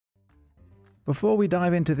Before we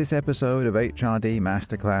dive into this episode of HRD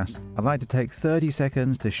Masterclass, I'd like to take 30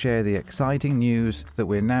 seconds to share the exciting news that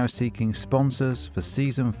we're now seeking sponsors for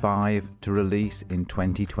Season 5 to release in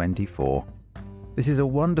 2024. This is a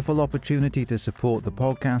wonderful opportunity to support the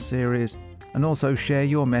podcast series and also share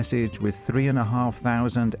your message with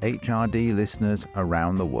 3,500 HRD listeners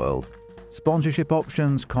around the world. Sponsorship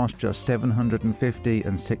options cost just $750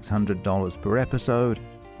 and $600 per episode,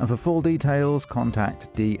 and for full details, contact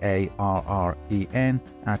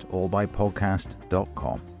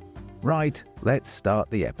darren@allbypodcast.com. Right, let's start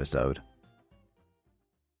the episode.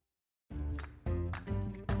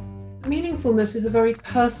 Meaningfulness is a very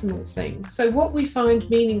personal thing. So what we find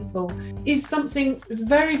meaningful is something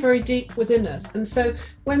very, very deep within us. And so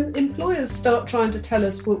when employers start trying to tell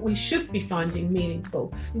us what we should be finding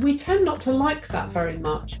meaningful, we tend not to like that very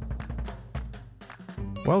much.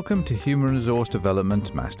 Welcome to Human Resource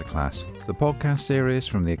Development Masterclass, the podcast series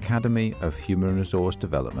from the Academy of Human Resource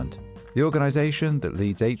Development, the organisation that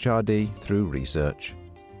leads HRD through research.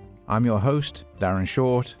 I'm your host, Darren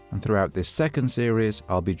Short, and throughout this second series,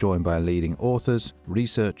 I'll be joined by leading authors,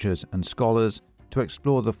 researchers, and scholars to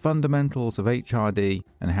explore the fundamentals of HRD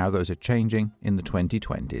and how those are changing in the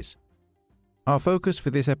 2020s. Our focus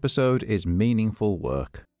for this episode is meaningful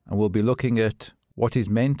work, and we'll be looking at what is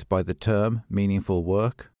meant by the term meaningful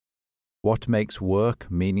work, what makes work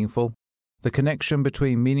meaningful, the connection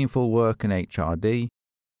between meaningful work and HRD,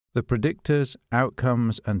 the predictors,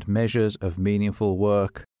 outcomes, and measures of meaningful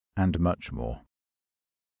work, and much more.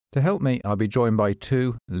 To help me, I'll be joined by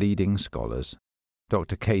two leading scholars,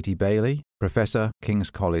 Dr. Katie Bailey, Professor, King's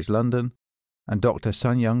College London, and Dr.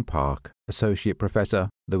 Sun-Young Park, Associate Professor,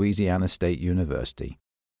 Louisiana State University.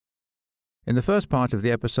 In the first part of the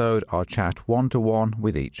episode, I'll chat one-to-one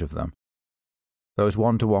with each of them. Those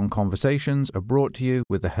one-to-one conversations are brought to you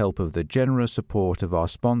with the help of the generous support of our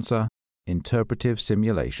sponsor, Interpretive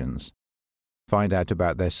Simulations. Find out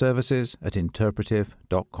about their services at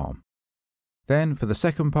interpretive.com. Then, for the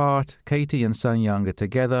second part, Katie and Sun-Young are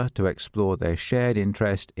together to explore their shared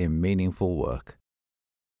interest in meaningful work.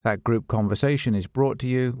 That group conversation is brought to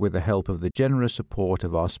you with the help of the generous support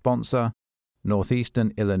of our sponsor,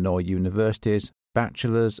 Northeastern Illinois University's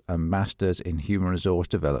Bachelor's and Master's in Human Resource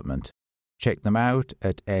Development. Check them out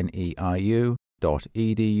at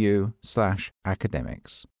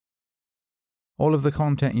neiu.edu/academics. All of the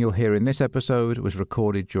content you'll hear in this episode was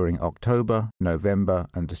recorded during October, November,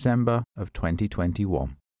 and December of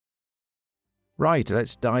 2021. Right,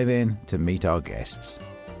 let's dive in to meet our guests.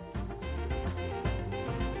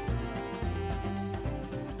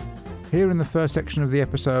 Here in the first section of the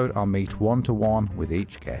episode, I'll meet one-to-one with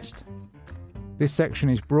each guest. This section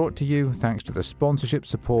is brought to you thanks to the sponsorship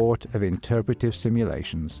support of Interpretive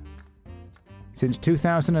Simulations. Since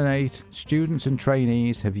 2008, students and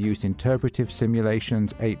trainees have used Interpretive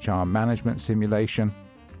Simulations' HR management simulation,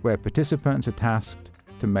 where participants are tasked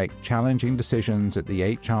to make challenging decisions at the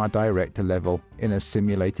HR director level in a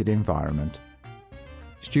simulated environment.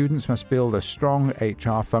 Students must build a strong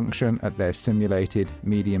HR function at their simulated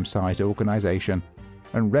medium-sized organisation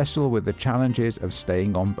and wrestle with the challenges of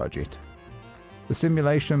staying on budget. The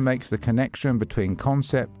simulation makes the connection between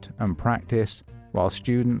concept and practice while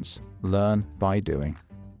students learn by doing.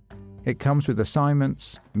 It comes with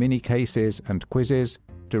assignments, mini cases and quizzes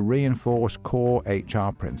to reinforce core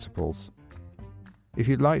HR principles. If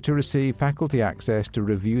you'd like to receive faculty access to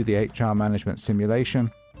review the HR management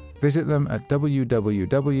simulation, visit them at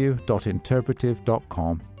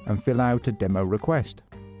www.interpretive.com and fill out a demo request.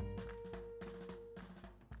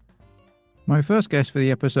 My first guest for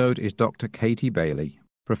the episode is Dr. Katie Bailey,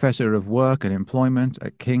 Professor of Work and Employment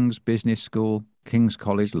at King's Business School, King's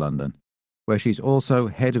College London, where she's also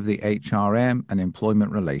head of the HRM and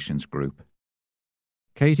Employment Relations Group.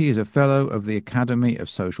 Katie is a Fellow of the Academy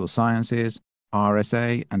of Social Sciences,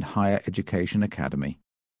 RSA and Higher Education Academy,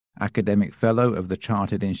 Academic Fellow of the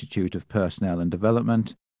Chartered Institute of Personnel and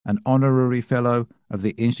Development, and Honorary Fellow of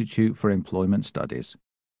the Institute for Employment Studies.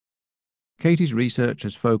 Katie's research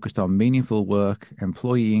has focused on meaningful work,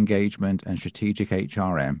 employee engagement, and strategic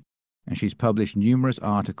HRM, and she's published numerous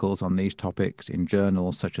articles on these topics in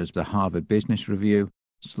journals such as the Harvard Business Review,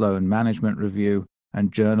 Sloan Management Review,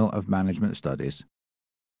 and Journal of Management Studies.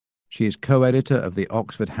 She is co-editor of the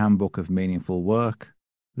Oxford Handbook of Meaningful Work,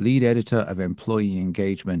 lead editor of Employee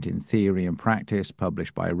Engagement in Theory and Practice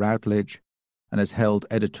published by Routledge, and has held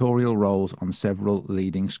editorial roles on several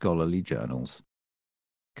leading scholarly journals.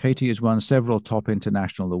 Katie has won several top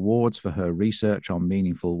international awards for her research on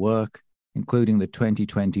meaningful work, including the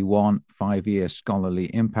 2021 5-year Scholarly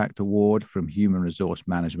Impact Award from Human Resource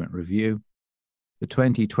Management Review, the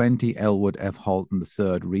 2020 Elwood F. Halton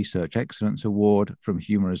III Research Excellence Award from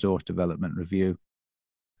Human Resource Development Review,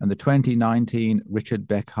 and the 2019 Richard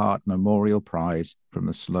Beckhart Memorial Prize from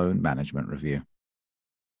the Sloan Management Review.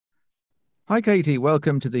 Hi, Katie.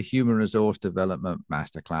 Welcome to the Human Resource Development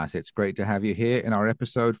Masterclass. It's great to have you here in our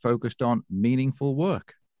episode focused on meaningful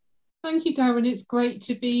work. Thank you, Darren. It's great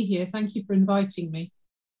to be here. Thank you for inviting me.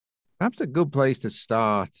 Perhaps a good place to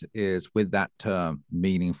start is with that term,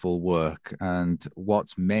 meaningful work, and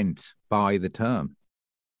what's meant by the term.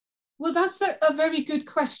 Well, that's a very good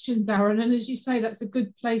question, Darren. And as you say, that's a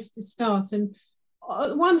good place to start. And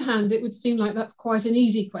on one hand, it would seem like that's quite an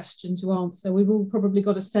easy question to answer. We've all probably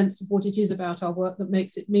got a sense of what it is about our work that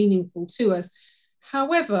makes it meaningful to us.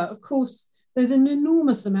 However, of course, there's an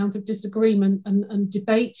enormous amount of disagreement and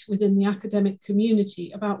debate within the academic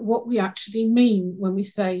community about what we actually mean when we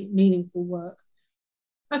say meaningful work.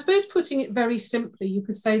 I suppose putting it very simply, you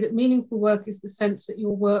could say that meaningful work is the sense that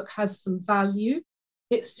your work has some value,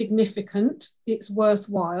 it's significant, it's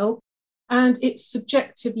worthwhile, and it's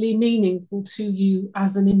subjectively meaningful to you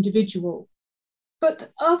as an individual.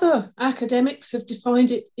 But other academics have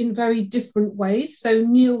defined it in very different ways. So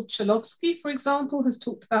Neil Cholowski, for example, has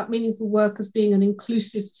talked about meaningful work as being an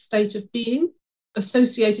inclusive state of being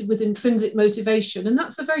associated with intrinsic motivation. And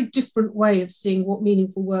that's a very different way of seeing what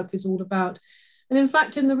meaningful work is all about. And in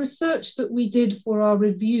fact, in the research that we did for our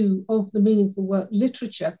review of the meaningful work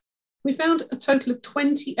literature, we found a total of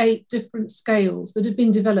 28 different scales that had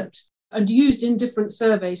been developed and used in different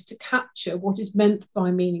surveys to capture what is meant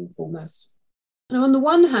by meaningfulness. Now, on the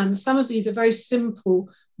one hand, some of these are very simple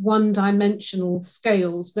one-dimensional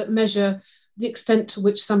scales that measure the extent to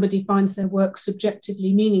which somebody finds their work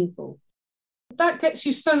subjectively meaningful. That gets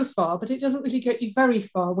you so far, but it doesn't really get you very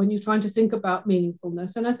far when you're trying to think about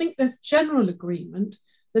meaningfulness. And I think there's general agreement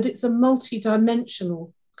that it's a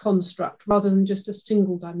multi-dimensional construct rather than just a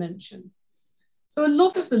single dimension. So a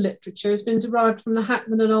lot of the literature has been derived from the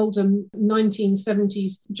Hackman and Oldham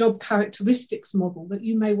 1970s job characteristics model that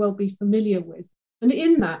you may well be familiar with. And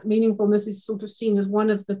in that, meaningfulness is sort of seen as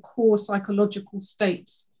one of the core psychological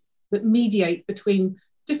states that mediate between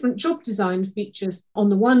different job design features on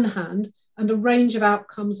the one hand and a range of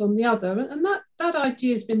outcomes on the other. And that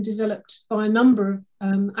idea has been developed by a number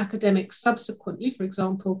of academics subsequently. For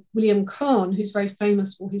example, William Kahn, who's very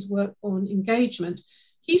famous for his work on engagement,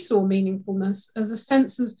 he saw meaningfulness as a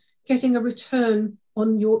sense of getting a return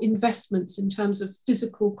on your investments in terms of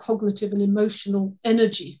physical, cognitive, and emotional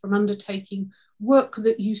energy from undertaking work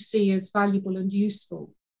that you see as valuable and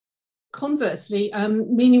useful. Conversely,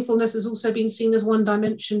 meaningfulness has also been seen as one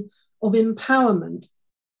dimension of empowerment.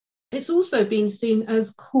 It's also been seen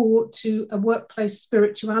as core to a workplace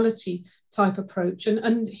spirituality type approach.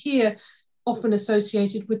 And here, often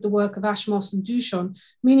associated with the work of Ashmos and Duchamp,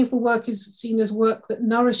 meaningful work is seen as work that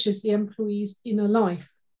nourishes the employee's inner life.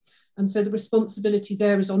 And so the responsibility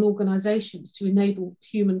there is on organisations to enable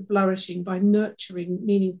human flourishing by nurturing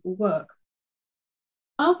meaningful work.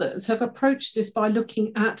 Others have approached this by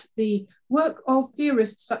looking at the work of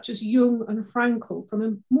theorists such as Jung and Frankl from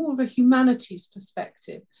a more of a humanities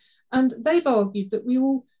perspective. And they've argued that we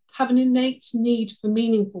all have an innate need for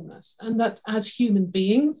meaningfulness, and that as human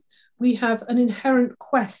beings, we have an inherent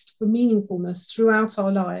quest for meaningfulness throughout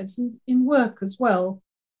our lives and in work as well.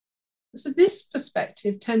 So this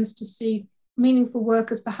perspective tends to see meaningful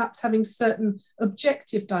work as perhaps having certain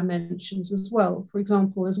objective dimensions as well. For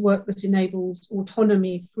example, as work that enables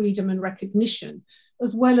autonomy, freedom, and recognition,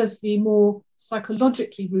 as well as the more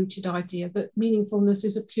psychologically rooted idea that meaningfulness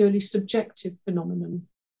is a purely subjective phenomenon.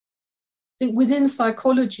 I think within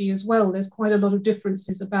psychology as well, there's quite a lot of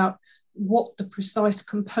differences about what the precise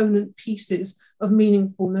component pieces of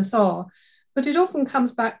meaningfulness are. But it often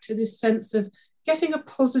comes back to this sense of getting a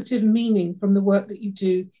positive meaning from the work that you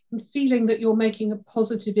do and feeling that you're making a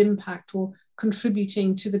positive impact or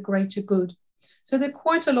contributing to the greater good. So there are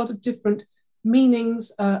quite a lot of different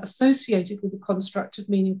meanings associated with the construct of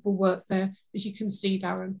meaningful work there, as you can see,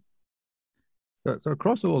 Darren. So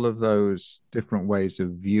across all of those different ways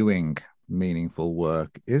of viewing meaningful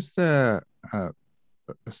work, is there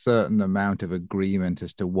a certain amount of agreement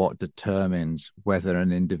as to what determines whether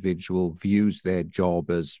an individual views their job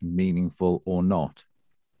as meaningful or not?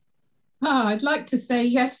 I'd like to say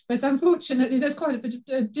yes, but unfortunately there's quite a bit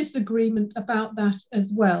of disagreement about that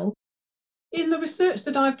as well. In the research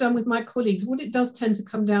that I've done with my colleagues, what it does tend to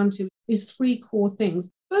come down to is three core things.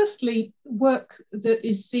 Firstly, work that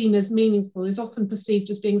is seen as meaningful is often perceived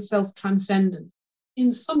as being self-transcendent.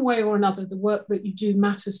 In some way or another, the work that you do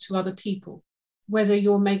matters to other people, whether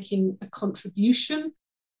you're making a contribution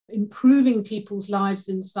improving people's lives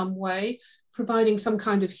in some way, providing some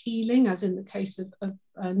kind of healing, as in the case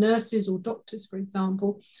of nurses or doctors, for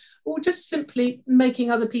example, or just simply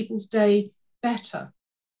making other people's day better.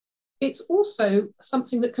 It's also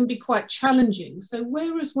something that can be quite challenging. So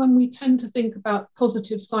whereas when we tend to think about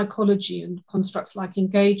positive psychology and constructs like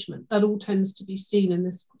engagement, that all tends to be seen in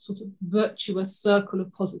this sort of virtuous circle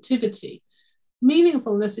of positivity,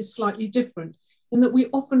 meaningfulness is slightly different in that we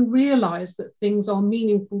often realize that things are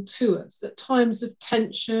meaningful to us at times of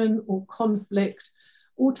tension or conflict,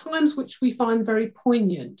 or times which we find very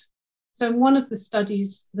poignant. So in one of the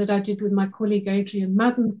studies that I did with my colleague Adrian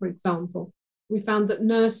Madden, for example, we found that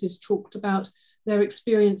nurses talked about their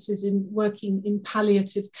experiences in working in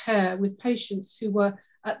palliative care with patients who were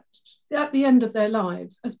at the end of their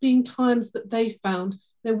lives as being times that they found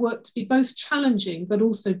their work to be both challenging but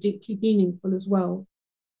also deeply meaningful as well.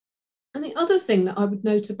 And the other thing that I would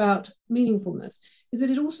note about meaningfulness is that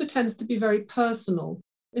it also tends to be very personal.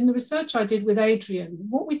 In the research I did with Adrian,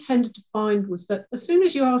 what we tended to find was that as soon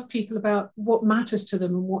as you ask people about what matters to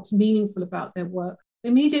them and what's meaningful about their work, they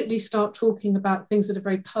immediately start talking about things that are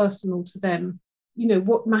very personal to them. You know,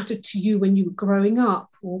 what mattered to you when you were growing up,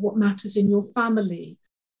 or what matters in your family.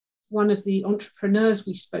 One of the entrepreneurs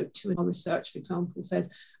we spoke to in our research, for example, said,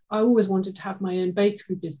 I always wanted to have my own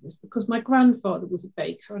bakery business because my grandfather was a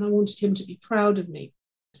baker and I wanted him to be proud of me.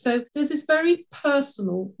 So there's this very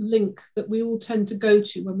personal link that we all tend to go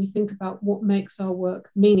to when we think about what makes our work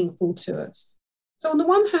meaningful to us. So on the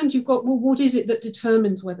one hand, you've got, well, what is it that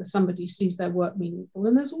determines whether somebody sees their work meaningful?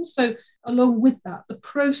 And there's also, along with that, the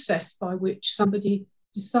process by which somebody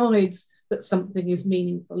decides that something is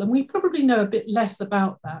meaningful. And we probably know a bit less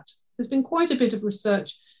about that. There's been quite a bit of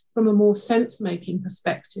research from a more sense-making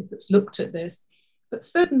perspective that's looked at this. But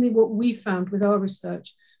certainly what we found with our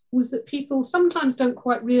research was that people sometimes don't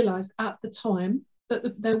quite realise at the time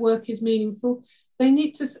that their work is meaningful. They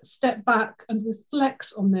need to step back and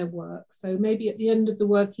reflect on their work. So maybe at the end of the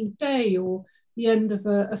working day or the end of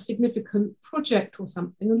a significant project or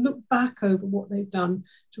something, and look back over what they've done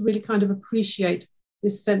to really kind of appreciate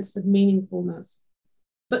this sense of meaningfulness.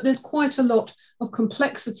 But there's quite a lot of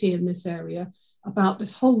complexity in this area about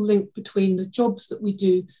this whole link between the jobs that we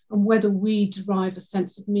do and whether we derive a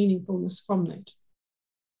sense of meaningfulness from it.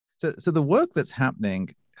 So the work that's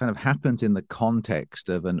happening kind of happens in the context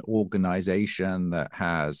of an organization that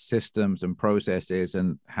has systems and processes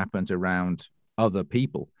and happens around other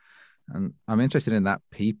people. And I'm interested in that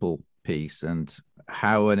people piece and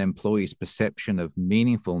how an employee's perception of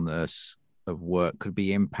meaningfulness of work could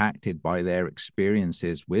be impacted by their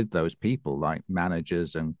experiences with those people, like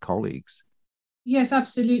managers and colleagues. Yes,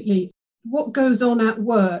 absolutely. What goes on at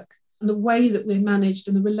work and the way that we're managed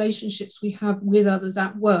and the relationships we have with others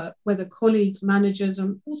at work, whether colleagues, managers,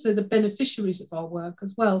 and also the beneficiaries of our work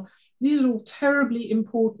as well, these are all terribly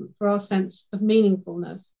important for our sense of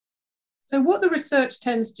meaningfulness. So what the research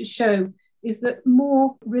tends to show is that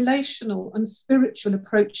more relational and spiritual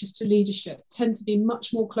approaches to leadership tend to be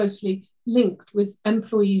much more closely linked with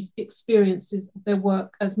employees' experiences of their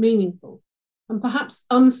work as meaningful. And perhaps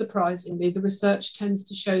unsurprisingly, the research tends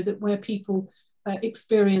to show that where people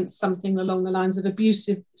experience something along the lines of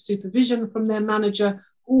abusive supervision from their manager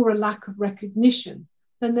or a lack of recognition,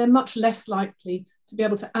 then they're much less likely to be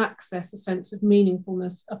able to access a sense of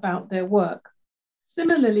meaningfulness about their work.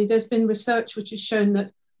 Similarly, there's been research which has shown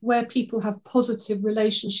that where people have positive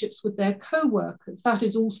relationships with their co-workers, that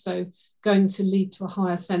is also going to lead to a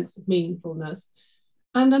higher sense of meaningfulness.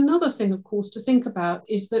 And another thing, of course, to think about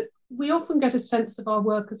is that we often get a sense of our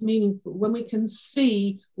work as meaningful when we can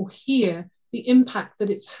see or hear the impact that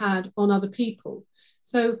it's had on other people.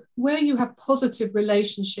 So where you have positive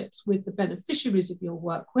relationships with the beneficiaries of your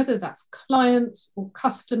work, whether that's clients or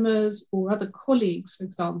customers or other colleagues, for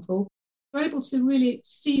example, you're able to really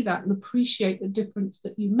see that and appreciate the difference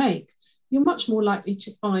that you make. You're much more likely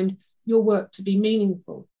to find your work to be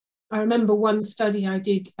meaningful. I remember one study I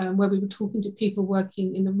did where we were talking to people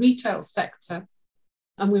working in the retail sector,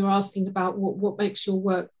 and we were asking about what makes your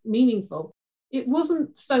work meaningful. It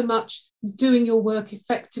wasn't so much doing your work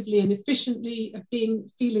effectively and efficiently,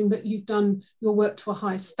 feeling that you've done your work to a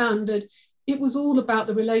high standard. It was all about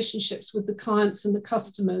the relationships with the clients and the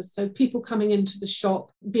customers. So people coming into the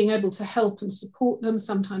shop, being able to help and support them,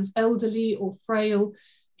 sometimes elderly or frail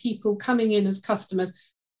people coming in as customers.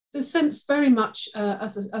 The sense very much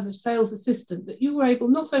as a sales assistant that you were able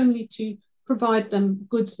not only to provide them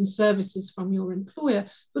goods and services from your employer,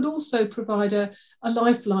 but also provide a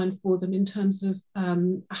lifeline for them in terms of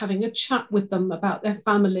having a chat with them about their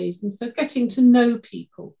families, and so getting to know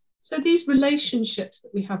people. So these relationships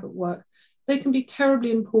that we have at work, they can be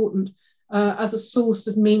terribly important as a source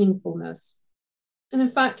of meaningfulness. And in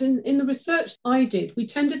fact, in the research I did, we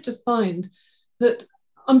tended to find that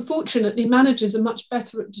unfortunately, managers are much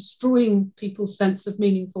better at destroying people's sense of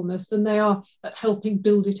meaningfulness than they are at helping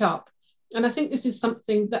build it up. And I think this is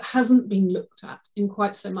something that hasn't been looked at in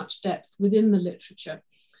quite so much depth within the literature.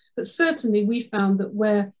 But certainly we found that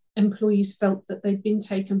where employees felt that they'd been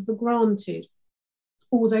taken for granted,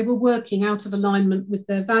 or they were working out of alignment with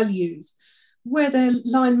their values, where their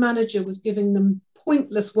line manager was giving them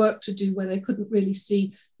pointless work to do where they couldn't really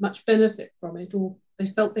see much benefit from it, or they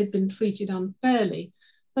felt they'd been treated unfairly,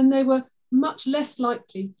 then they were much less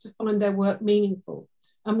likely to find their work meaningful.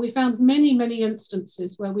 And we found many, many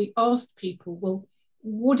instances where we asked people, well,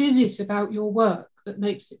 what is it about your work that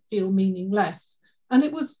makes it feel meaningless? And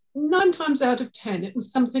it was 9 times out of 10, it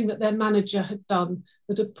was something that their manager had done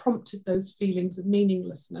that had prompted those feelings of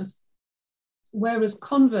meaninglessness. Whereas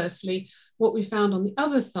conversely, what we found on the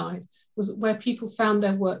other side was where people found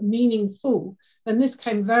their work meaningful, then this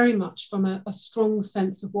came very much from a strong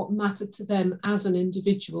sense of what mattered to them as an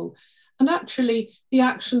individual. And actually, the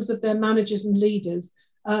actions of their managers and leaders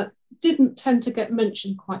didn't tend to get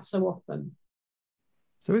mentioned quite so often.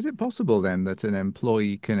 So is it possible then that an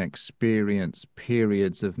employee can experience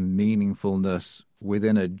periods of meaningfulness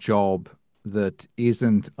within a job that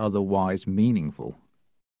isn't otherwise meaningful?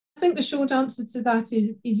 I think the short answer to that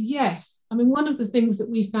is yes. I mean, one of the things that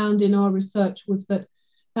we found in our research was that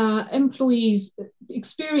employees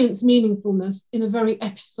experience meaningfulness in a very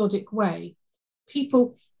episodic way.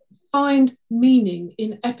 People find meaning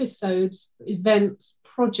in episodes, events,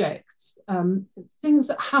 projects, things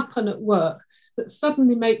that happen at work that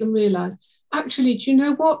suddenly make them realise, actually, do you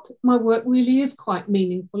know what? My work really is quite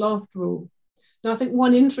meaningful after all. Now, I think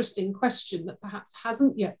one interesting question that perhaps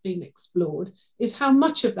hasn't yet been explored is how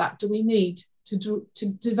much of that do we need to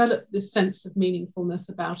develop this sense of meaningfulness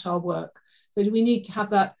about our work? So do we need to have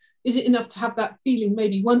that? Is it enough to have that feeling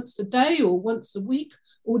maybe once a day or once a week?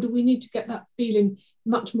 Or do we need to get that feeling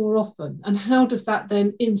much more often? And how does that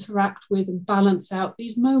then interact with and balance out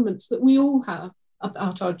these moments that we all have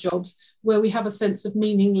about our jobs where we have a sense of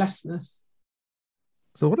meaninglessness?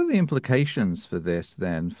 So what are the implications for this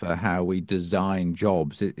then, for how we design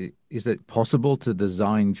jobs? Is it possible to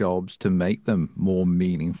design jobs to make them more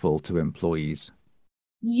meaningful to employees?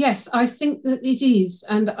 Yes, I think that it is.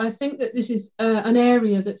 And I think that this is an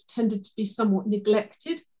area that's tended to be somewhat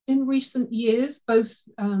neglected in recent years, both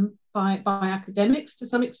by academics to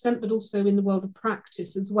some extent, but also in the world of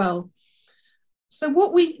practice as well. So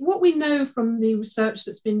what we know from the research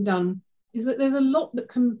that's been done is that there's a lot that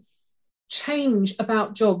can change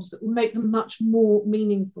about jobs that will make them much more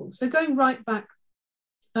meaningful. So going right back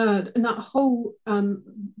in that whole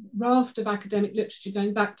raft of academic literature,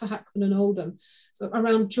 going back to Hackman and Oldham, so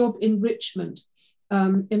around job enrichment,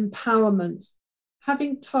 empowerment,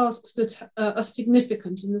 having tasks that are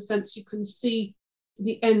significant in the sense you can see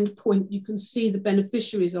the end point, you can see the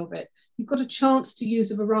beneficiaries of it. You've got a chance to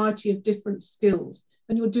use a variety of different skills,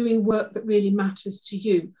 and you're doing work that really matters to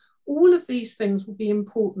you. All of these things will be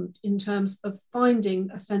important in terms of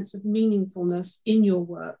finding a sense of meaningfulness in your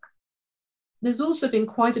work. There's also been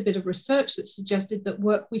quite a bit of research that suggested that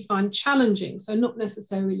work we find challenging, so not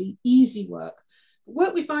necessarily easy work, but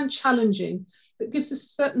work we find challenging that gives us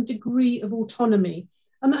a certain degree of autonomy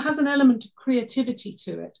and that has an element of creativity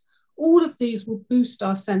to it. All of these will boost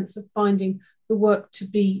our sense of finding the work to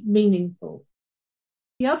be meaningful.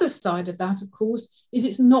 The other side of that, of course, is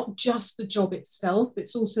it's not just the job itself,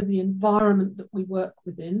 it's also the environment that we work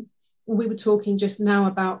within. And we were talking just now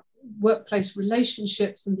about workplace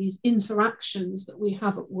relationships and these interactions that we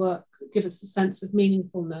have at work that give us a sense of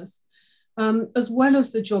meaningfulness, as well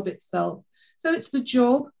as the job itself. So it's the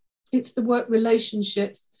job, it's the work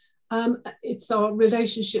relationships, it's our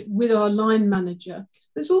relationship with our line manager.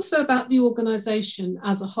 It's also about the organisation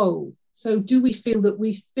as a whole. So do we feel that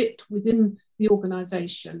we fit within the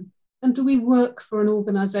organisation? And do we work for an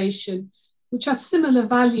organisation which has similar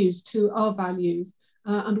values to our values,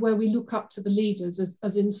 and where we look up to the leaders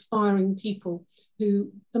as inspiring people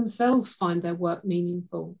who themselves find their work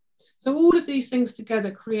meaningful? So all of these things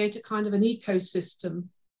together create a kind of an ecosystem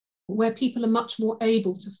where people are much more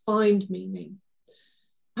able to find meaning.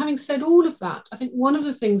 Having said all of that, I think one of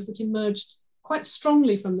the things that emerged quite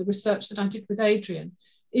strongly from the research that I did with Adrian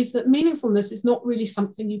is that meaningfulness is not really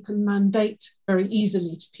something you can mandate very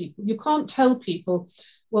easily to people. You can't tell people,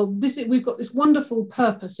 well, we've got this wonderful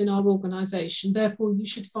purpose in our organisation, therefore you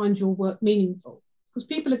should find your work meaningful. Because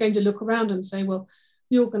people are going to look around and say, well,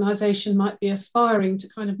 the organisation might be aspiring to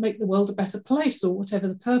kind of make the world a better place or whatever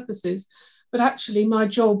the purpose is, but actually my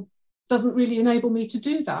job doesn't really enable me to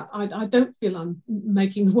do that. I don't feel I'm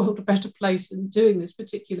making the world a better place in doing this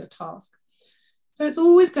particular task. So it's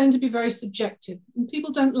always going to be very subjective, and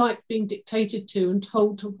people don't like being dictated to and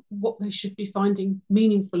told to what they should be finding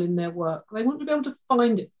meaningful in their work. They want to be able to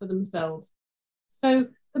find it for themselves. So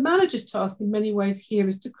the manager's task in many ways here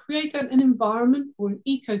is to create an environment or an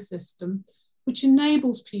ecosystem which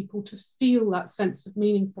enables people to feel that sense of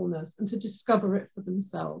meaningfulness and to discover it for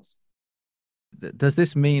themselves. Does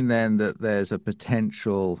this mean then that there's a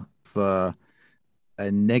potential for a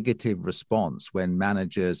negative response when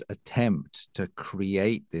managers attempt to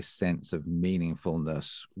create this sense of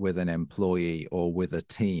meaningfulness with an employee or with a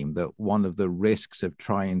team, that one of the risks of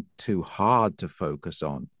trying too hard to focus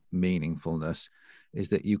on meaningfulness is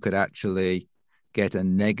that you could actually get a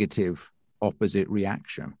negative opposite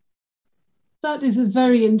reaction? That is a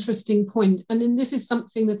very interesting point. And this is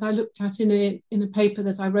something that I looked at in a paper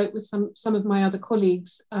that I wrote with some of my other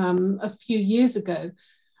colleagues a few years ago.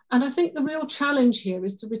 And I think the real challenge here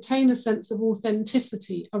is to retain a sense of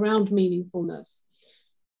authenticity around meaningfulness.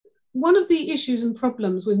 One of the issues and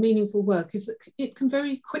problems with meaningful work is that it can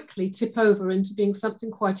very quickly tip over into being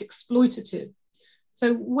something quite exploitative.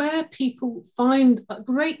 So where people find a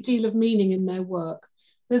great deal of meaning in their work,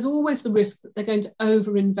 there's always the risk that they're going to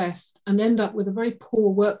overinvest and end up with a very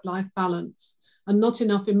poor work-life balance and not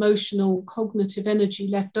enough emotional, cognitive energy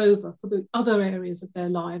left over for the other areas of their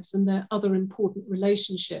lives and their other important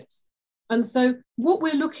relationships. And so what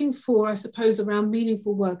we're looking for, I suppose, around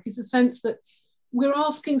meaningful work is a sense that we're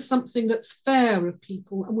asking something that's fair of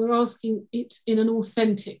people, and we're asking it in an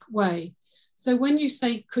authentic way. So when you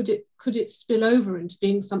say, could it spill over into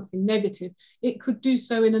being something negative, it could do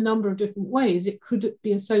so in a number of different ways. It could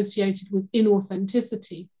be associated with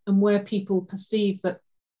inauthenticity, and where people perceive that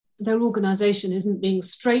their organisation isn't being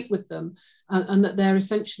straight with them, and that they're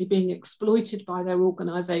essentially being exploited by their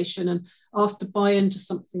organisation and asked to buy into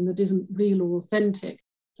something that isn't real or authentic.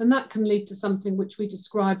 And that can lead to something which we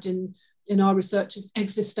described in our research as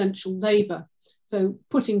existential labour. So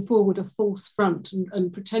putting forward a false front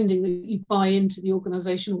and pretending that you buy into the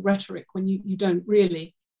organisational rhetoric when you don't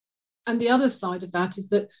really. And the other side of that is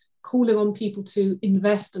that calling on people to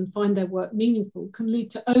invest and find their work meaningful can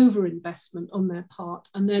lead to overinvestment on their part,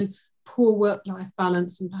 and then poor work-life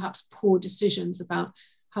balance and perhaps poor decisions about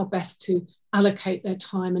how best to allocate their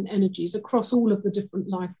time and energies across all of the different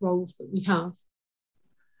life roles that we have.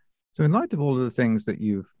 So in light of all of the things that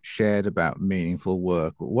you've shared about meaningful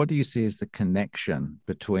work, what do you see as the connection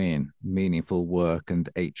between meaningful work and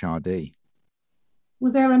HRD?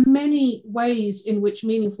 Well, there are many ways in which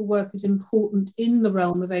meaningful work is important in the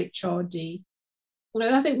realm of HRD.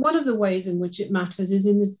 Well, I think one of the ways in which it matters is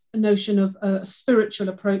in this notion of spiritual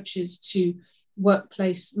approaches to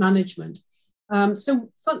workplace management. So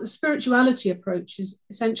the spirituality approaches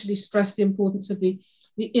essentially stress the importance of the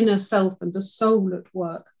inner self and the soul at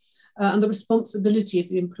work, and the responsibility of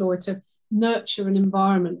the employer to nurture an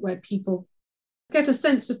environment where people get a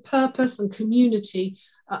sense of purpose and community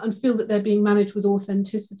and feel that they're being managed with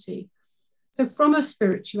authenticity. So from a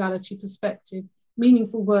spirituality perspective,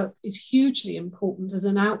 meaningful work is hugely important as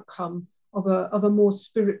an outcome of a more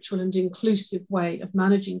spiritual and inclusive way of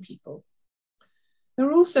managing people. There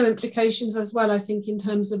are also implications as well, I think, in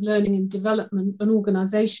terms of learning and development and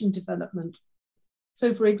organisation development.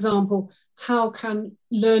 So, for example, how can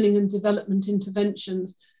learning and development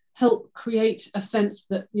interventions help create a sense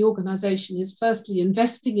that the organisation is firstly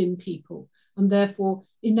investing in people and therefore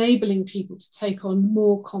enabling people to take on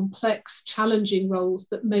more complex, challenging roles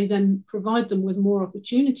that may then provide them with more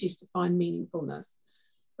opportunities to find meaningfulness,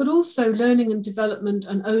 but also learning and development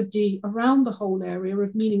and OD around the whole area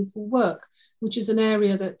of meaningful work, which is an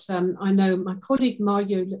area that I know my colleague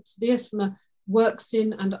Marjo Lips-Wiersma works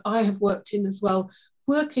in, and I have worked in as well,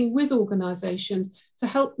 working with organisations to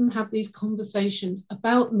help them have these conversations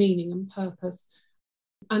about meaning and purpose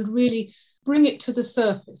and really bring it to the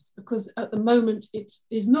surface, because at the moment it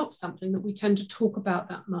is not something that we tend to talk about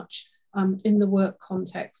that much in the work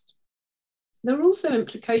context. There are also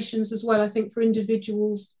implications as well, I think, for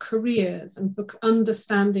individuals' careers and for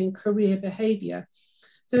understanding career behaviour.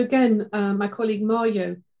 So again, my colleague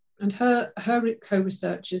Marjo and her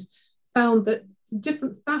co-researchers found that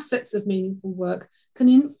different facets of meaningful work can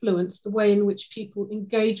influence the way in which people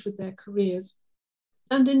engage with their careers,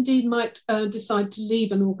 and indeed might decide to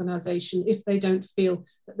leave an organisation if they don't feel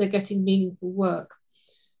that they're getting meaningful work.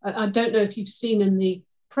 I don't know if you've seen in the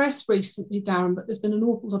press recently, Darren, but there's been an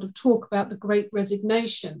awful lot of talk about the Great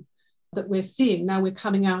Resignation that we're seeing. Now we're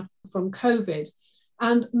coming out from COVID,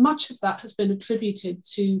 and much of that has been attributed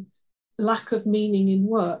to lack of meaning in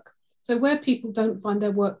work. So where people don't find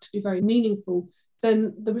their work to be very meaningful,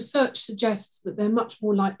 then the research suggests that they're much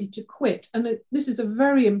more likely to quit. And this is a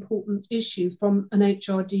very important issue from an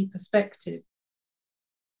HRD perspective.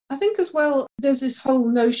 I think as well, there's this whole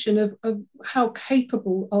notion of how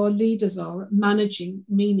capable our leaders are at managing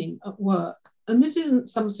meaning at work. And this isn't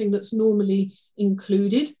something that's normally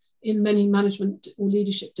included in many management or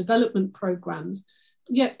leadership development programs,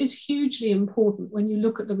 yet is hugely important when you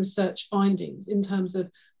look at the research findings in terms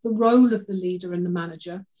of the role of the leader and the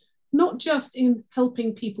manager, not just in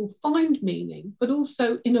helping people find meaning, but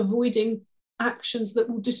also in avoiding actions that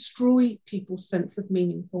will destroy people's sense of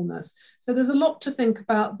meaningfulness. So there's a lot to think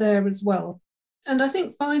about there as well. And I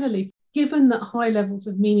think finally, given that high levels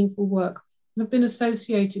of meaningful work have been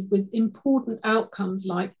associated with important outcomes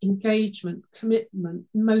like engagement, commitment,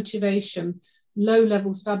 motivation, low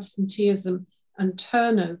levels of absenteeism and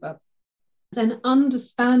turnover, then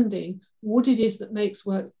understanding what it is that makes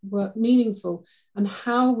work meaningful and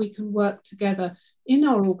how we can work together in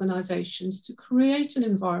our organisations to create an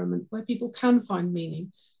environment where people can find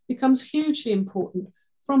meaning becomes hugely important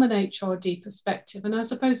from an HRD perspective. And I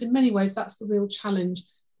suppose in many ways that's the real challenge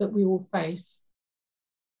that we all face.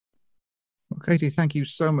 Well, Katie, thank you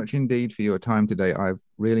so much indeed for your time today. I've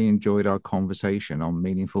really enjoyed our conversation on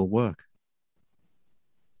meaningful work.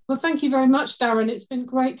 Well, thank you very much, Darren. It's been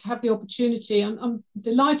great to have the opportunity. I'm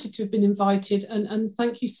delighted to have been invited, and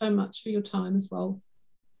thank you so much for your time as well.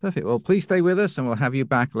 Perfect. Well, please stay with us and we'll have you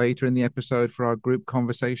back later in the episode for our group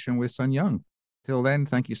conversation with Sun Young. Till then,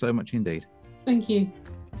 thank you so much indeed. Thank you.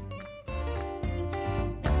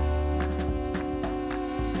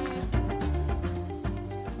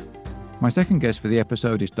 My second guest for the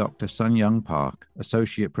episode is Dr. Sun Young Park,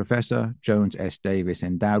 Associate Professor, Jones S. Davis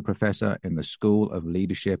Endowed Professor in the School of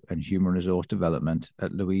Leadership and Human Resource Development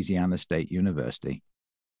at Louisiana State University.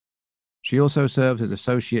 She also serves as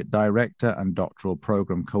Associate Director and Doctoral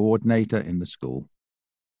Program Coordinator in the school.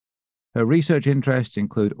 Her research interests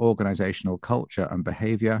include organizational culture and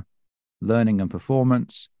behavior, learning and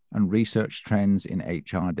performance, and research trends in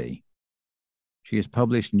HRD. She has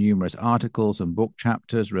published numerous articles and book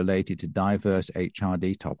chapters related to diverse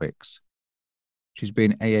HRD topics. She's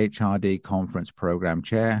been AHRD Conference Program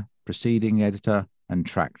Chair, Proceeding Editor, and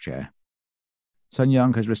Track Chair. Sun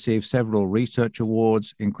Young has received several research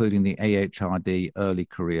awards, including the AHRD Early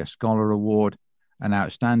Career Scholar Award and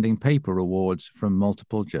Outstanding Paper Awards from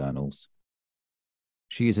multiple journals.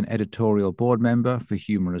 She is an editorial board member for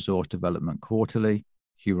Human Resource Development Quarterly,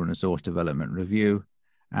 Human Resource Development Review,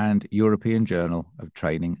 and European Journal of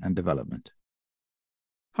Training and Development.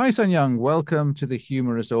 Hi, Sun Young. Welcome to the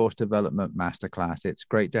Human Resource Development Masterclass. It's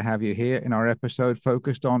great to have you here in our episode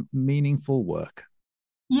focused on meaningful work.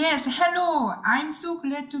 Yes, hello. I'm so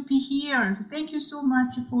glad to be here. Thank you so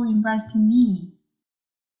much for inviting me.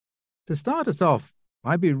 To start us off,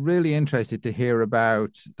 I'd be really interested to hear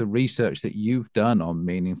about the research that you've done on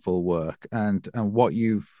meaningful work and what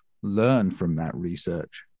you've learned from that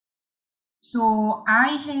research. So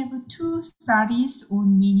I have 2 studies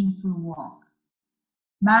on meaningful work.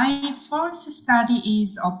 My first study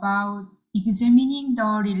is about examining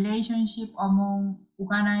the relationship among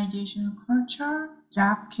organizational culture,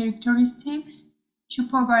 job characteristics,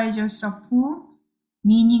 supervisor support,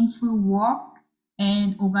 meaningful work,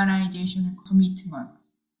 and organizational commitment.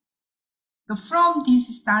 So from this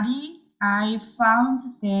study, I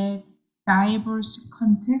found that diverse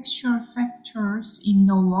contextual factors in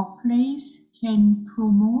the workplace can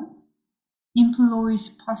promote employees'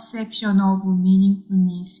 perception of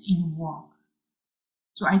meaningfulness in work.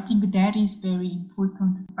 So I think that is very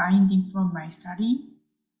important finding from my study.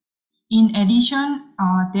 In addition,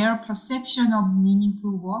 their perception of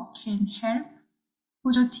meaningful work can help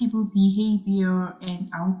positive behavior and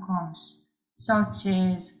outcomes, such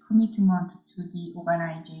as commitment to the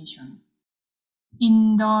organization.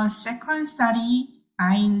 In the second study,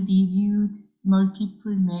 I reviewed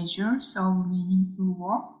multiple measures of meaningful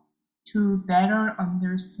work to better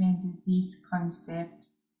understand this concept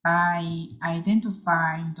by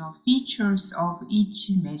identifying the features of each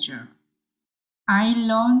measure. I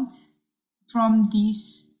learned from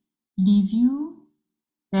this review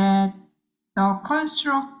that the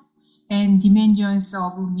constructs and dimensions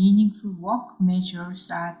of meaningful work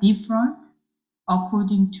measures are different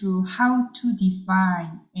according to how to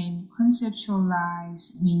define and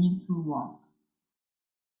conceptualize meaningful work.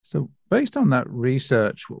 So based on that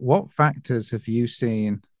research, what factors have you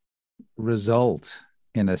seen result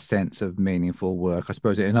in a sense of meaningful work? I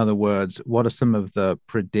suppose, in other words, what are some of the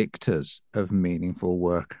predictors of meaningful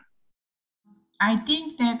work? I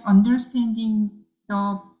think that understanding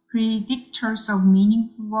the predictors of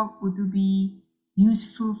meaningful work would be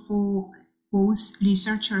useful for both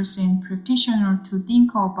researchers and practitioners to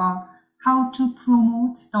think about how to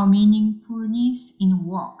promote the meaningfulness in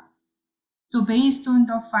work. So based on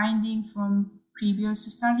the findings from previous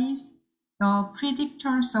studies, the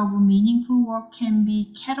predictors of meaningful work can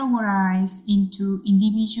be categorized into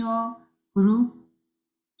individual, group,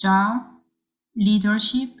 job,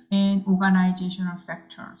 leadership, and organizational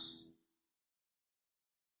factors.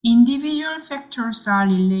 Individual factors are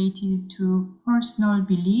related to personal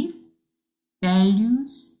belief,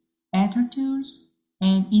 values, attitudes,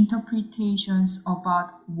 and interpretations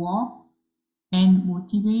about work and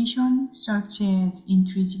motivation, such as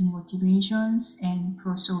intrinsic motivations and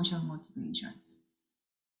prosocial motivations.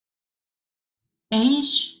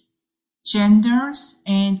 Age, genders,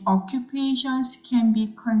 and occupations can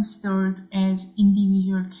be considered as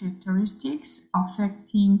individual characteristics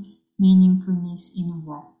affecting meaningfulness in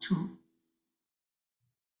work too.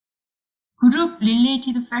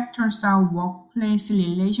 Group-related factors are workplace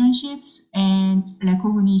relationships and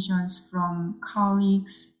recognitions from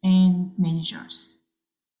colleagues and managers.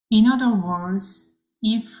 In other words,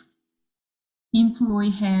 if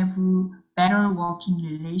employees have better working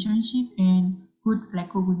relationship and good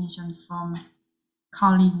recognition from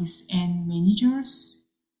colleagues and managers,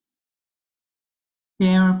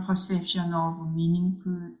 their perception of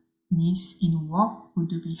meaningfulness in work would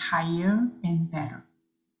be higher and better.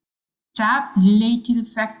 Job-related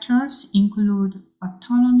factors include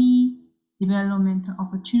autonomy, development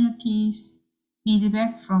opportunities,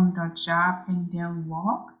 feedback from the job and their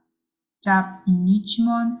work, job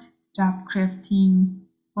enrichment, job crafting,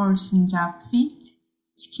 person job fit,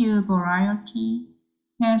 skill variety,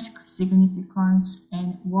 task significance,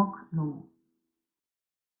 and workload.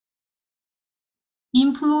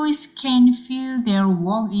 Employees can feel their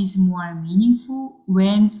work is more meaningful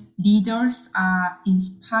when leaders are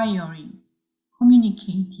inspiring,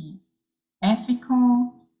 communicating,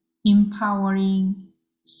 ethical, empowering,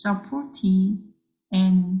 supportive,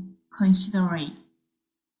 and considerate.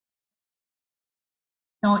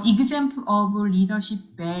 The example of leadership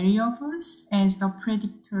variables as the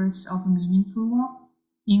predictors of meaningful work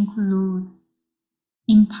include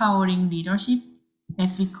empowering leadership,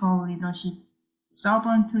 ethical leadership,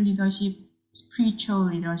 servant leadership, spiritual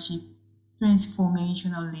leadership,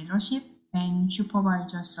 transformational leadership, and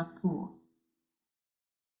supervisor support.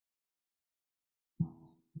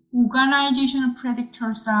 Organizational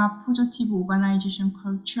predictors are positive organization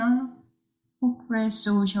culture, corporate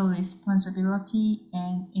social responsibility,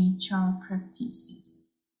 and HR practices.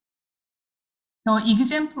 The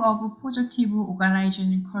example of positive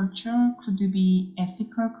organization culture could be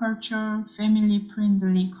ethical culture,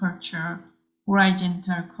 family-friendly culture,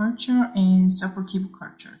 horizontal culture, and supportive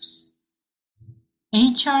cultures.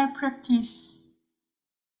 HR practice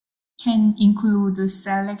can include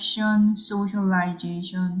selection,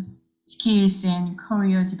 socialization, skills, and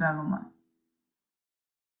career development.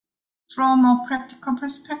 From a practical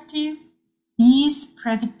perspective, these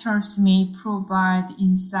predictors may provide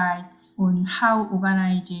insights on how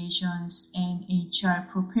organizations and HR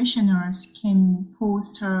professionals can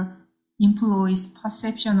foster employees'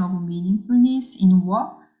 perception of meaningfulness in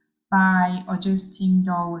work by adjusting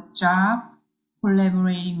the job,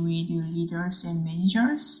 collaborating with leaders and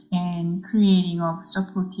managers, and creating a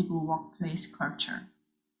supportive workplace culture.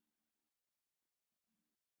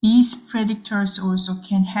 These predictors also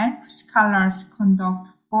can help scholars conduct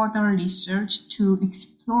further research to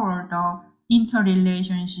explore the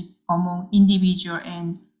interrelationship among individual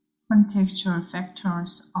and contextual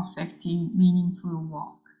factors affecting meaningful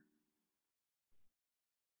work.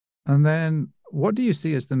 And then, what do you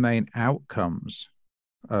see as the main outcomes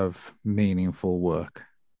of meaningful work?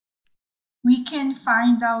 We can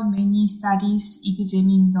find out many studies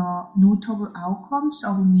examining the notable outcomes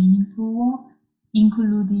of meaningful work,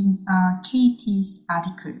 including Katie's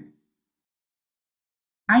article.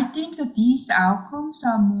 I think that these outcomes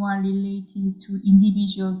are more related to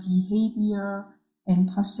individual behavior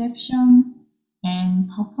and perception and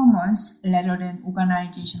performance rather than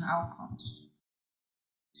organizational outcomes.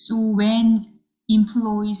 So when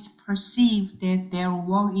employees perceive that their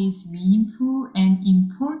work is meaningful and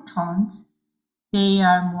important, they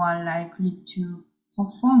are more likely to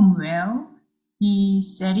perform well, be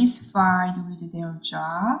satisfied with their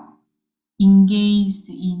job, engaged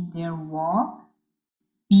in their work,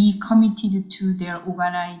 be committed to their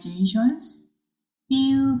organizations,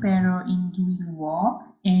 feel better in doing work,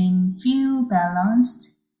 and feel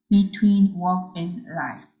balanced between work and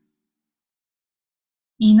life.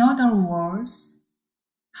 In other words,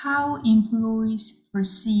 how employees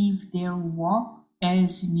perceive their work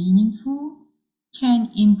as meaningful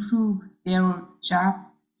can improve their job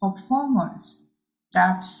performance,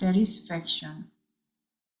 job satisfaction,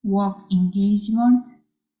 work engagement,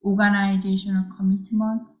 organizational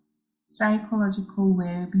commitment, psychological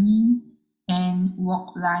well-being, and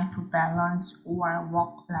work-life balance or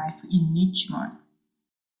work-life enrichment.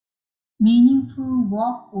 Meaningful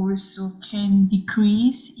work also can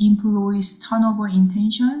decrease employees' turnover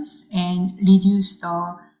intentions and reduce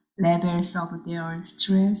the levels of their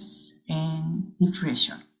stress and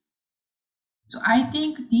depression. So I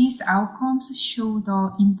think these outcomes show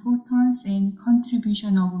the importance and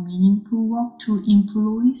contribution of meaningful work to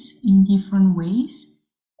employees in different ways,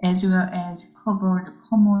 as well as cover the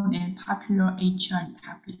common and popular HR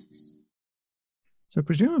topics. So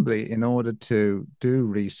presumably, in order to do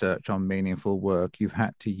research on meaningful work, you've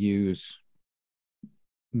had to use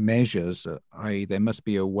measures, i.e. there must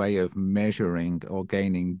be a way of measuring or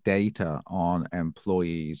gaining data on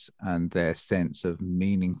employees and their sense of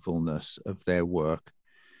meaningfulness of their work.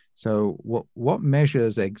 So what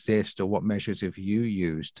measures exist, or what measures have you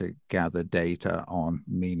used to gather data on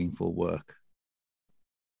meaningful work?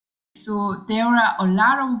 So there are a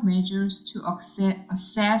lot of measures to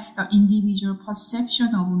assess the individual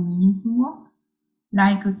perception of meaningful work.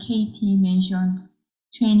 Like Katie mentioned,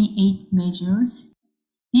 28 measures.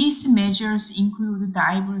 These measures include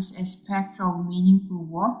diverse aspects of meaningful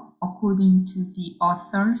work according to the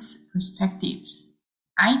author's perspectives.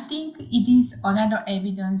 I think it is another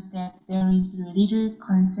evidence that there is little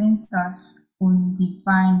consensus on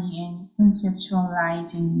defining and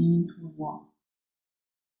conceptualizing meaningful work.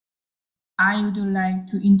 I would like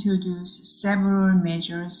to introduce several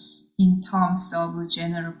measures in terms of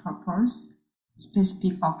general purpose,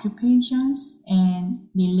 specific occupations, and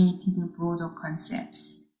related broader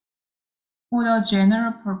concepts. For the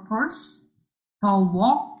general purpose, the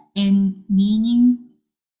work and meaning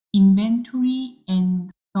inventory and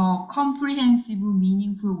the comprehensive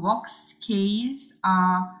meaningful work scales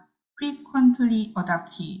are frequently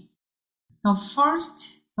adopted. The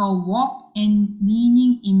first, the work and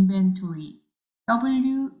meaning inventory,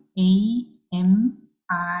 WAMI,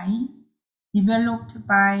 developed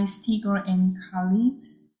by Steger and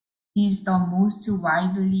colleagues, is the most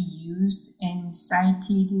widely used and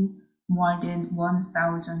cited more than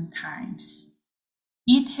 1,000 times.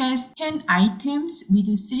 It has 10 items with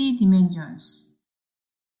 3 dimensions.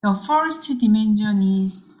 The first dimension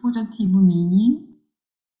is positive meaning,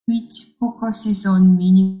 which focuses on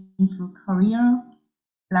meaningful career,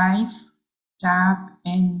 life, job,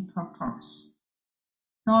 and purpose.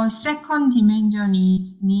 The second dimension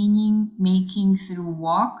is meaning making through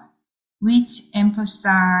work, which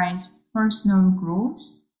emphasizes personal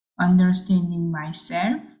growth, understanding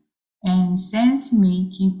myself, and sense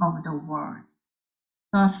making of the world.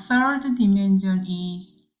 The third dimension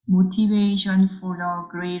is motivation for the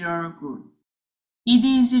greater good. It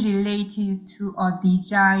is related to a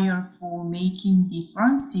desire for making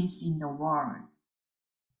differences in the world.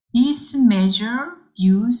 This measure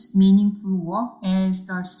views meaningful work as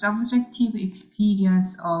the subjective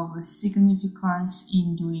experience of significance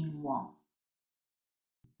in doing work.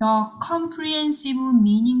 The Comprehensive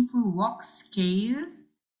Meaningful Work Scale,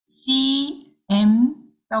 CMWS,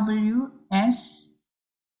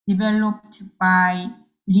 developed by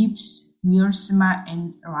Reeves, Wiersma,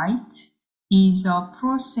 and Wright, is a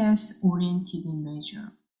process-oriented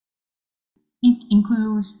measure. It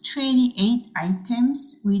includes 28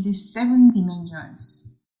 items with 7 dimensions: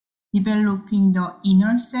 developing the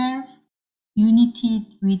inner self,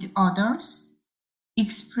 unity with others,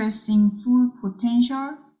 expressing full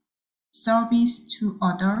potential, service to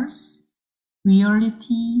others,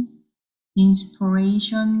 reality,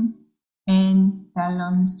 inspiration, and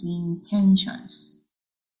balancing tensions.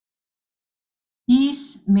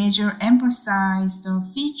 This measure emphasizes the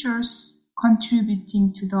features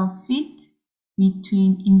contributing to the fit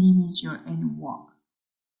between individual and work.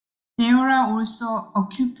 There are also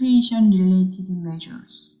occupation-related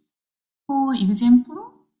measures. For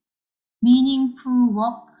example, Meaningful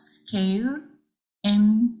Work Scale,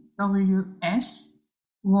 MWS,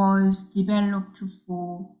 was developed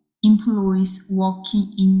for employees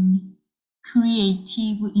working in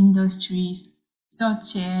creative industries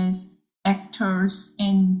such as actors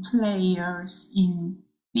and players in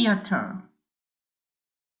theater.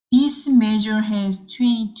 This measure has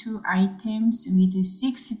 22 items with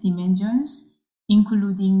 6 dimensions,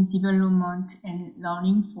 including development and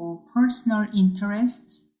learning for personal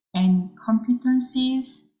interests and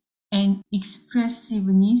competencies, and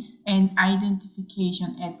expressiveness and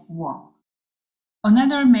identification at work.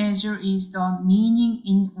 Another measure is the Meaning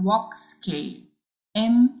in Work Scale,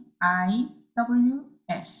 MIWS.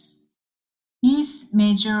 This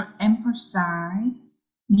measure emphasizes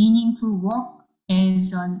meaningful work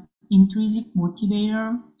as an intrinsic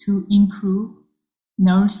motivator to improve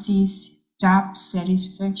nurses' job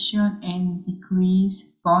satisfaction and decrease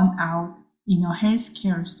burnout in a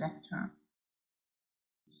healthcare sector.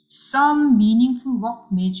 Some meaningful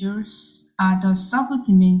work measures are the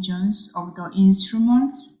sub-dimensions of the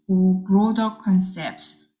instruments or broader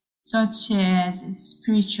concepts such as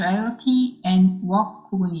spirituality and work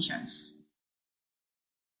cognitions.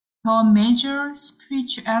 The measure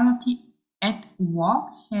spirituality at work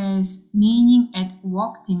has meaning at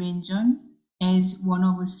work dimension as one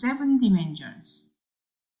of 7 dimensions.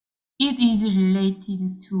 It is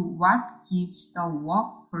related to what gives the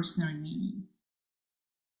work personal meaning.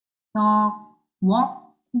 The work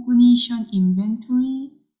cognition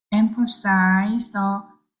inventory emphasizes the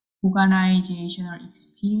organizational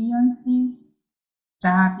experiences,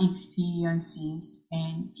 job experiences,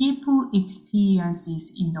 and people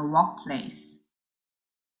experiences in the workplace.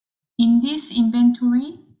 In this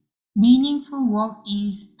inventory, meaningful work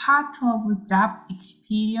is part of job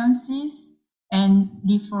experiences and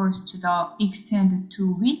refers to the extent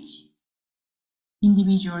to which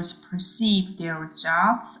individuals perceive their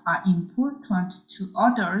jobs are important to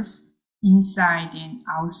others inside and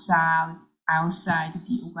outside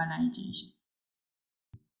the organization.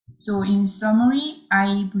 So in summary,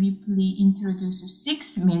 I briefly introduced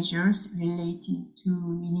 6 measures related to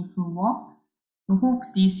meaningful work. I hope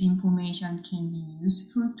this information can be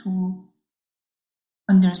useful to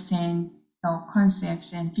understand the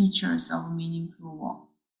concepts and features of meaningful work.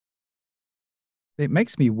 It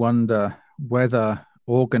makes me wonder whether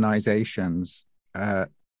organizations are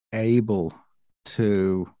able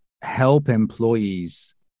to help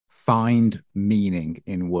employees find meaning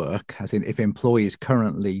in work, as in if employees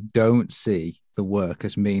currently don't see the work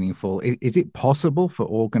as meaningful, is it possible for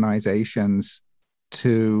organizations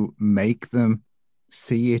to make them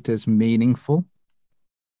see it as meaningful?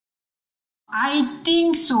 I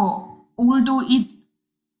think so, although it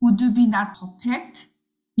would be not perfect,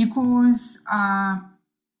 because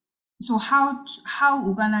so how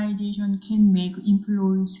organization can make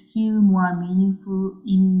employees feel more meaningful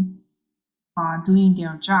in doing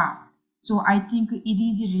their job. So I think it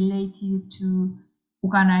is related to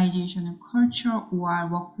organizational culture or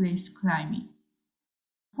workplace climate.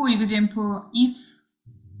 For example, if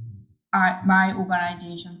my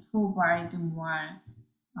organization provides more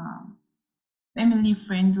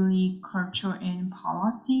family-friendly culture and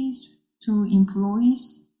policies to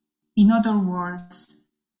employees, in other words,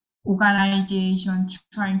 organization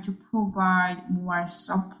trying to provide more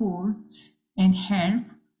support and help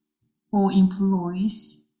for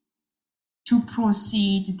employees to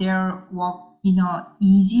proceed their work in an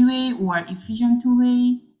easy way or efficient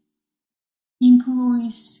way,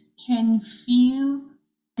 employees can feel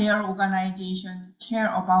their organization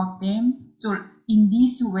care about them. So in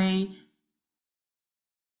this way,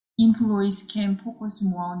 employees can focus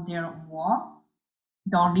more on their work.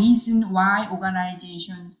 The reason why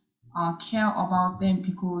organizations care about them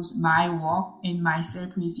because my work and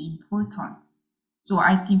myself is important. So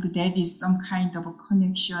I think that is some kind of a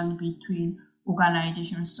connection between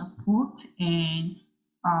organizational support and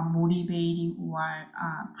motivating or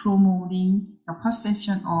promoting the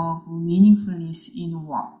perception of meaningfulness in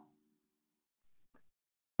work.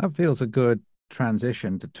 That feels a good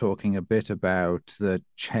transition to talking a bit about the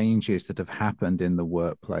changes that have happened in the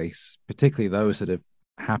workplace, particularly those that have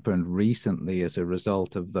happened recently as a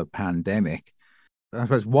result of the pandemic. I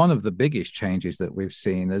suppose one of the biggest changes that we've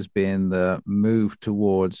seen has been the move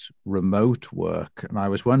towards remote work. And I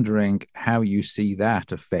was wondering how you see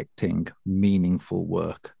that affecting meaningful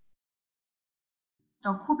work.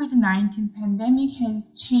 The COVID-19 pandemic has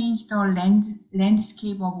changed the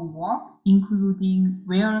landscape of work, including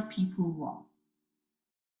where people work.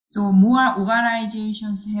 So more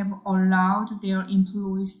organizations have allowed their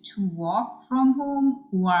employees to work from home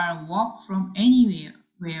or work from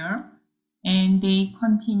anywhere, and they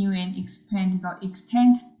continue and expand the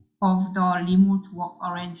extent of the remote work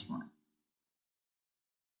arrangement.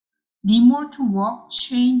 Remote work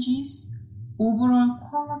changes overall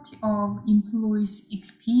quality of employees'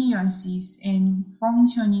 experiences and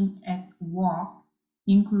functioning at work,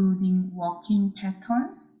 including working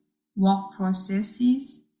patterns, work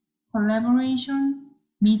processes, collaboration,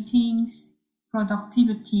 meetings,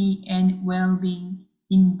 productivity, and well-being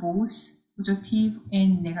in both positive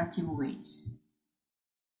and negative ways.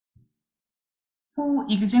 For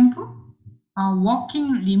example,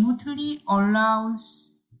 working remotely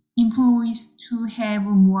allows employees to have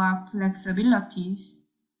more flexibilities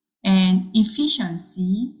and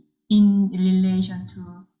efficiency in relation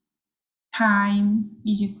to time,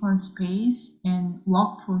 physical space, and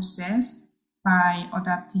work process by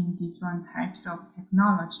adopting different types of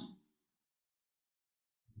technology.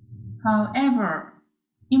 However,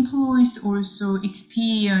 employees also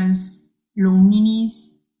experience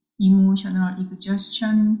loneliness, emotional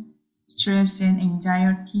exhaustion, stress and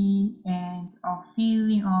anxiety, and a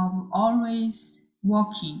feeling of always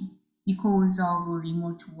working because of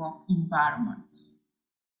remote work environments.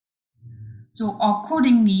 So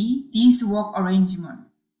accordingly, this work arrangement,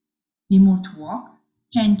 remote work,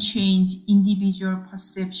 can change individual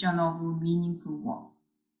perception of meaningful work.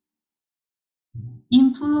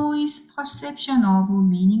 Employees' perception of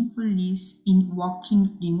meaningfulness in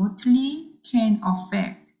working remotely can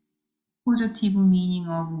affect positive meaning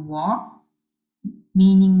of work,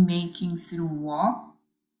 meaning making through work,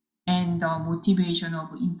 and the motivation of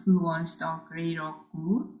influence the greater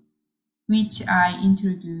good, which I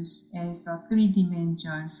introduce as the 3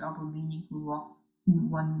 dimensions of meaningful work in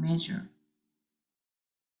one measure.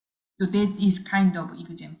 So that is kind of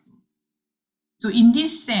example. So in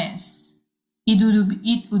this sense, it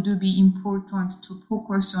would be important to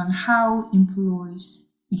focus on how employees'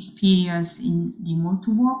 experience in remote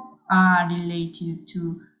work are related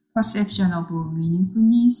to perception of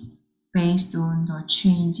meaningfulness based on the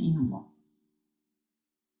change in work.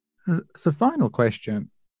 As a final question,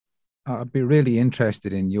 I'd be really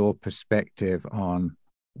interested in your perspective on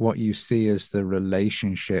what you see as the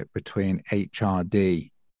relationship between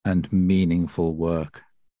HRD and meaningful work.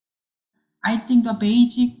 I think the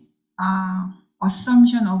basic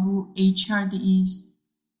assumption of HRD is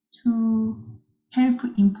to help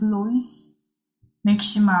employees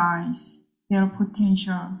maximize their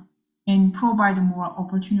potential and provide more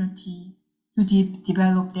opportunity to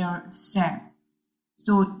develop their self.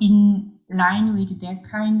 So in line with that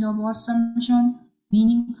kind of assumption,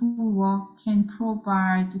 meaningful work can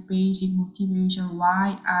provide the basic motivation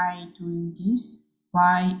why I doing this,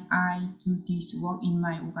 why I do this work in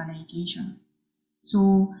my organization.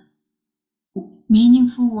 So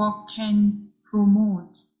meaningful work can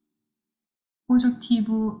promote positive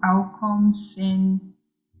outcomes and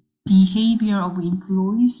behavior of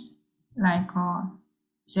employees like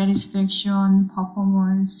satisfaction,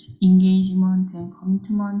 performance, engagement, and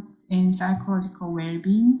commitment, and psychological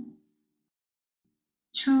well-being.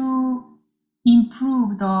 To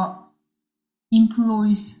improve the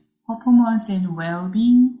employees' performance and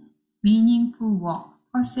well-being, meaningful work,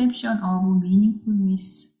 perception of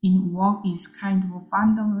meaningfulness in work is kind of a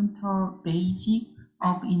fundamental basic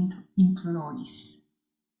of employees.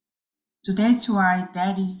 So that's why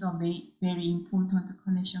that is the very important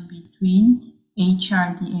connection between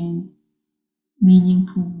HRD and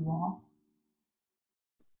meaningful work.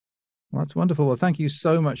 Well, that's wonderful. Well, thank you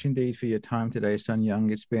so much indeed for your time today, Sun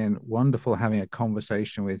Young. It's been wonderful having a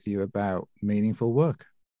conversation with you about meaningful work.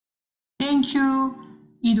 Thank you.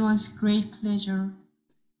 It was a great pleasure.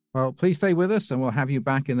 Well, please stay with us and we'll have you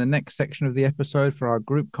back in the next section of the episode for our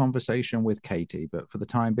group conversation with Katie. But for the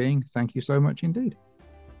time being, thank you so much indeed.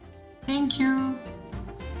 Thank you.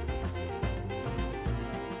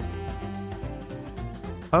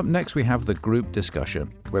 Up next, we have the group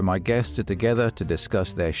discussion, where my guests are together to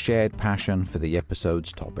discuss their shared passion for the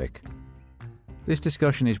episode's topic. This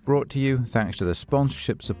discussion is brought to you thanks to the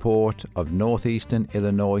sponsorship support of Northeastern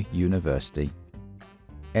Illinois University.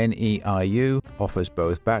 NEIU offers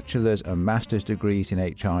both bachelor's and master's degrees in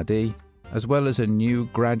HRD, as well as a new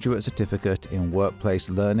graduate certificate in workplace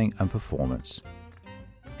learning and performance.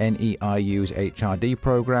 NEIU's HRD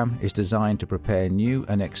program is designed to prepare new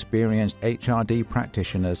and experienced HRD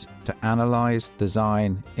practitioners to analyze,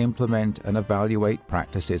 design, implement, and evaluate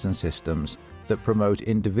practices and systems that promote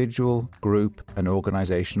individual, group, and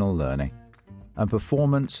organizational learning, and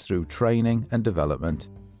performance through training and development,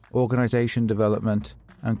 organization development,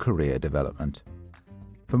 and career development.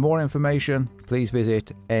 For more information, please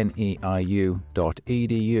visit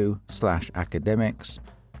neiu.edu/academics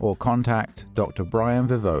or contact Dr. Brian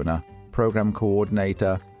Vivona, Program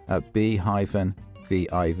Coordinator at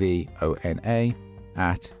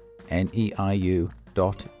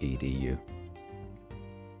b-vivona@neiu.edu.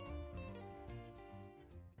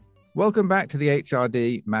 Welcome back to the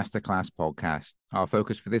HRD Masterclass podcast. Our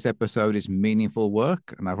focus for this episode is meaningful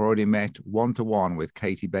work, and I've already met one-to-one with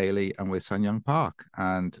Katie Bailey and with Sun Young Park.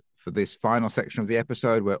 And for this final section of the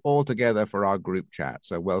episode, we're all together for our group chat.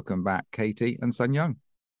 So welcome back, Katie and Sun Young.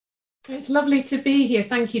 It's lovely to be here.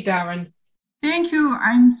 Thank you, Darren. Thank you.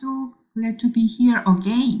 I'm so glad to be here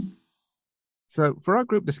again. So for our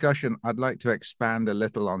group discussion, I'd like to expand a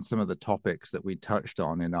little on some of the topics that we touched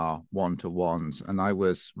on in our one-to-ones. And I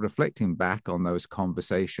was reflecting back on those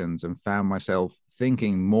conversations and found myself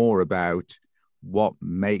thinking more about what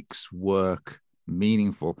makes work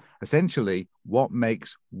meaningful. Essentially, what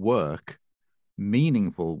makes work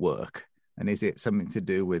meaningful work? And is it something to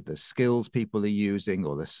do with the skills people are using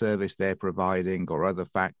or the service they're providing or other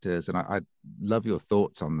factors? And I'd love your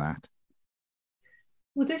thoughts on that.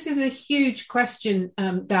 Well, this is a huge question,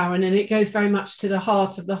 Darren, and it goes very much to the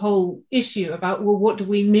heart of the whole issue about, well, what do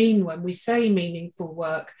we mean when we say meaningful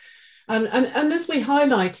work? And as we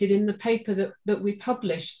highlighted in the paper that we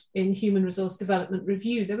published in Human Resource Development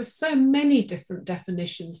Review, there were so many different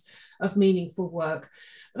definitions of meaningful work.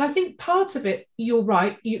 And I think part of it, you're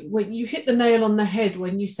right, you hit the nail on the head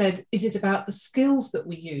when you said, is it about the skills that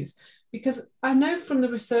we use? Because I know from the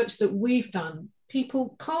research that we've done,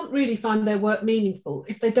 people can't really find their work meaningful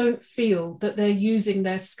if they don't feel that they're using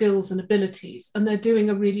their skills and abilities and they're doing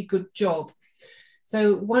a really good job.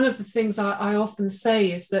 So one of the things I often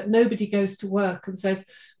say is that nobody goes to work and says,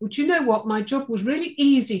 well, do you know what? My job was really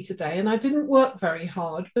easy today and I didn't work very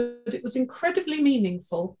hard, but it was incredibly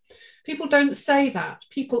meaningful. People don't say that.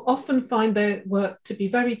 People often find their work to be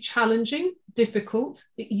very challenging, difficult.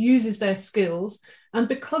 It uses their skills. And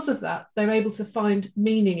because of that, they're able to find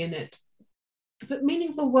meaning in it. But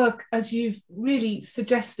meaningful work, as you've really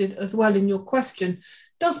suggested as well in your question,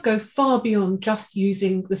 does go far beyond just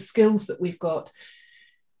using the skills that we've got.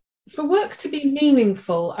 For work to be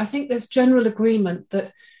meaningful, I think there's general agreement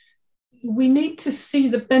that we need to see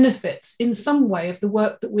the benefits in some way of the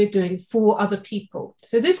work that we're doing for other people.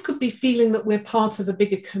 So this could be feeling that we're part of a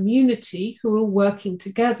bigger community who are all working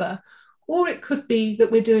together, or it could be that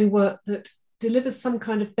we're doing work that delivers some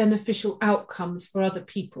kind of beneficial outcomes for other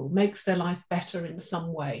people, makes their life better in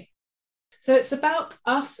some way. So it's about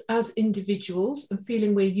us as individuals and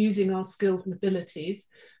feeling we're using our skills and abilities,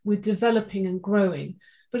 we're developing and growing,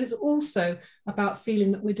 but it's also about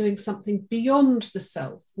feeling that we're doing something beyond the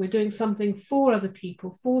self. We're doing something for other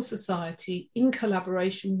people, for society, in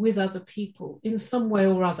collaboration with other people in some way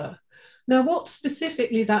or other. Now, what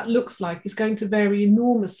specifically that looks like is going to vary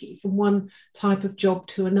enormously from one type of job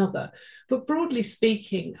to another. But broadly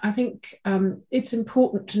speaking, I think it's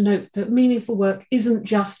important to note that meaningful work isn't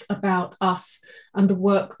just about us and the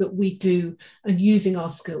work that we do and using our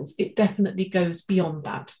skills. It definitely goes beyond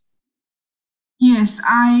that. Yes,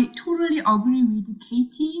 I totally agree with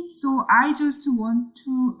Katie. So I just want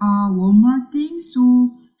to one more thing.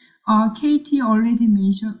 So Katie already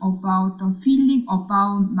mentioned about the feeling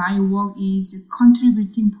about my work is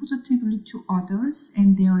contributing positively to others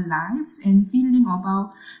and their lives, and feeling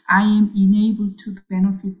about I am enabled to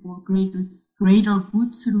benefit for greater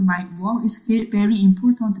good through my work is very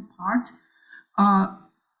important part.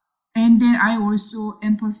 And then I also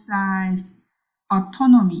emphasize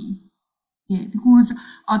autonomy. Yeah, because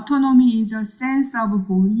autonomy is a sense of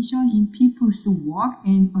volition in people's work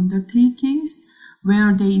and undertakings,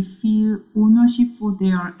 where they feel ownership for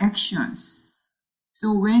their actions.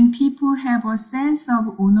 So when people have a sense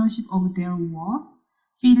of ownership of their work,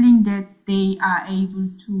 feeling that they are able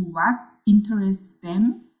to what interests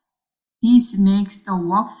them, this makes the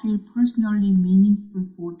work feel personally meaningful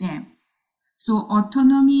for them. So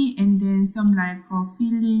autonomy and then some like a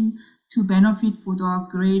feeling to benefit for the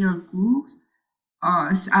greater good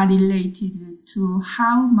are related to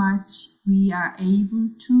how much we are able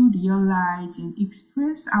to realize and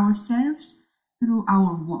express ourselves through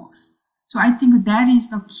our works. So I think that is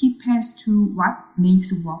the key path to what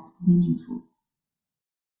makes work meaningful.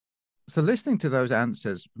 So listening to those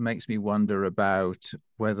answers makes me wonder about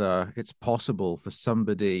whether it's possible for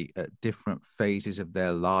somebody at different phases of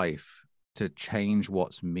their life to change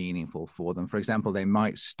what's meaningful for them. For example, they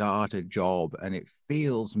might start a job and it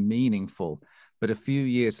feels meaningful, but a few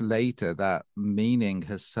years later, that meaning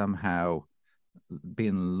has somehow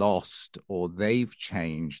been lost or they've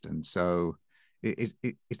changed. And so is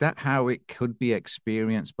that how it could be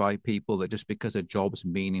experienced by people, that just because a job's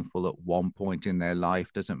meaningful at one point in their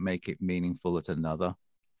life doesn't make it meaningful at another?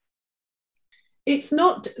 It's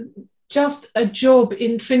not just a job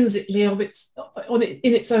intrinsically in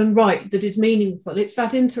its own right that is meaningful. It's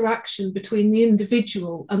that interaction between the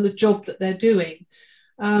individual and the job that they're doing.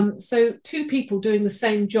 So two people doing the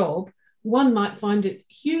same job, one might find it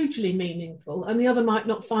hugely meaningful and the other might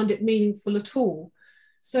not find it meaningful at all.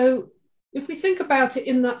 So if we think about it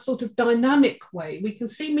in that sort of dynamic way, we can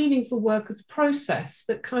see meaningful work as a process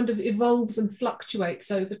that kind of evolves and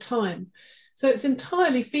fluctuates over time. So it's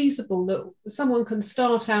entirely feasible that someone can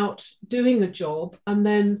start out doing a job and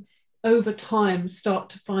then over time start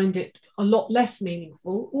to find it a lot less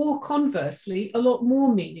meaningful, or conversely, a lot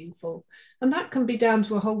more meaningful. And that can be down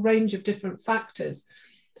to a whole range of different factors.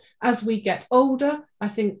 As we get older, I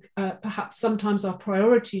think perhaps sometimes our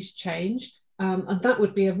priorities change. And that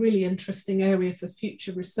would be a really interesting area for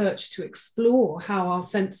future research to explore, how our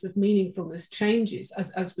sense of meaningfulness changes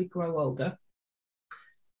as we grow older.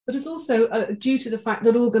 But it's also due to the fact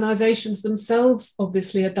that organizations themselves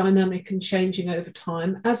obviously are dynamic and changing over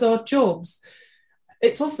time, as are jobs.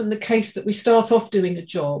 It's often the case that we start off doing a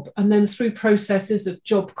job, and then through processes of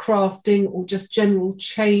job crafting or just general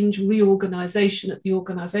change, reorganization at the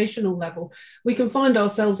organizational level, we can find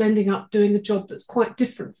ourselves ending up doing a job that's quite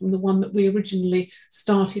different from the one that we originally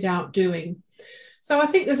started out doing. So I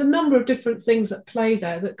think there's a number of different things at play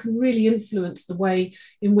there that can really influence the way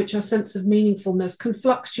in which our sense of meaningfulness can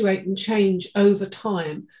fluctuate and change over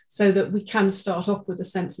time, so that we can start off with a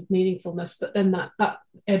sense of meaningfulness, but then that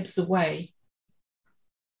ebbs away.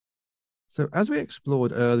 So as we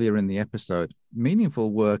explored earlier in the episode,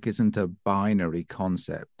 meaningful work isn't a binary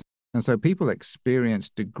concept. And so people experience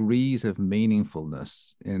degrees of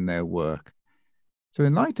meaningfulness in their work. So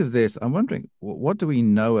in light of this, I'm wondering, what do we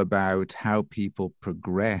know about how people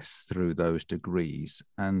progress through those degrees?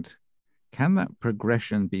 And can that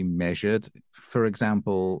progression be measured, for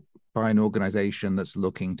example, by an organization that's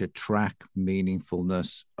looking to track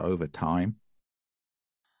meaningfulness over time?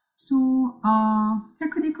 So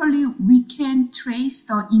technically, we can trace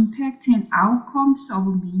the impact and outcomes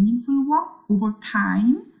of meaningful work over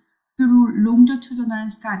time through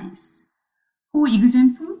longitudinal studies. For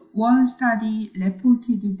example, one study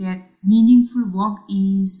reported that meaningful work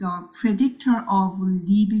is a predictor of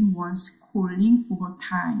living one's calling over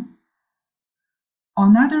time.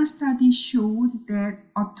 Another study showed that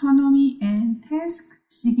autonomy and task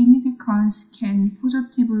significance can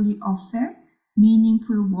positively affect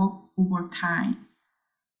meaningful work over time.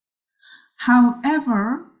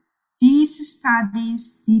 However, these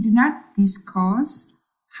studies did not discuss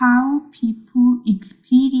how people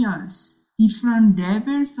experience different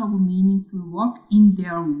levels of meaningful work in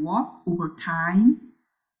their work over time.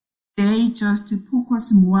 They just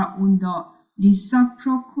focus more on the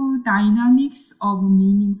reciprocal dynamics of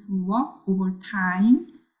meaningful work over time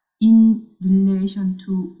in relation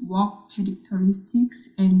to work characteristics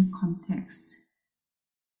and context.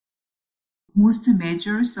 Most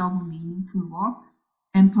measures of meaningful work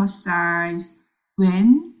emphasize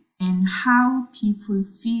when and how people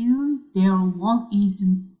feel their work is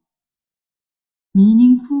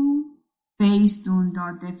meaningful based on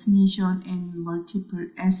the definition and multiple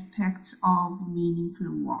aspects of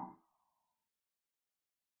meaningful work.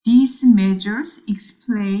 These measures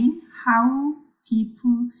explain how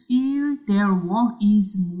people feel their work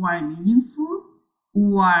is more meaningful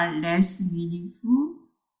or less meaningful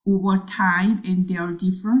over time, and their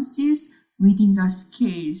differences within the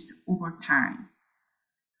scales over time.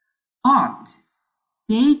 But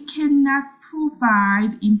they cannot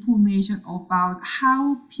provide information about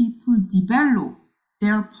how people develop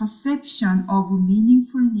their perception of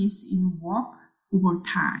meaningfulness in work over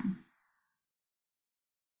time.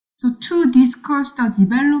 So to discuss the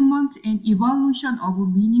development and evolution of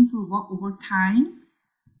meaningful work over time,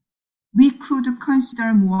 we could consider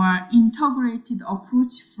a more integrated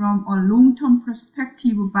approach from a long-term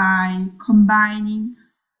perspective by combining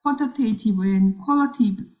quantitative and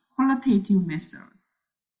qualitative methods.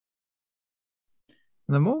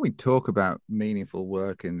 The more we talk about meaningful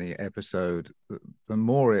work in the episode, the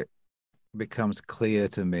more it becomes clear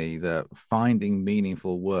to me that finding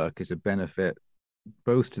meaningful work is a benefit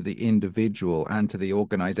both to the individual and to the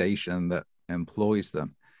organization that employs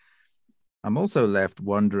them. I'm also left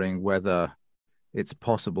wondering whether it's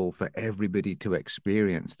possible for everybody to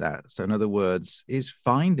experience that. So in other words, is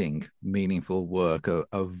finding meaningful work a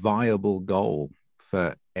viable goal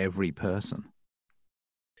for every person?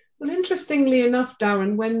 Well, interestingly enough,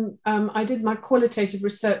 Darren, when I did my qualitative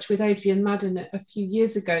research with Adrian Madden a few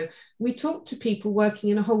years ago, we talked to people working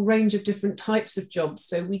in a whole range of different types of jobs.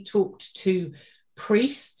 So we talked to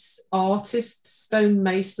priests, artists,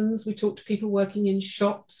 stonemasons. We talked to people working in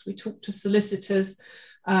shops. We talked to solicitors.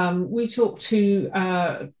 We talked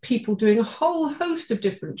to people doing a whole host of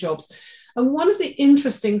different jobs. And one of the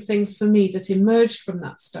interesting things for me that emerged from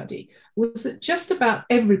that study was that just about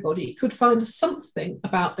everybody could find something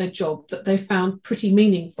about their job that they found pretty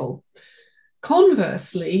meaningful.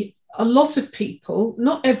 Conversely, a lot of people,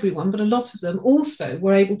 not everyone, but a lot of them also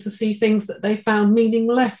were able to see things that they found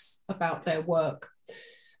meaningless about their work.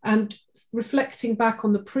 And reflecting back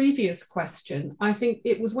on the previous question, I think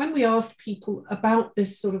it was when we asked people about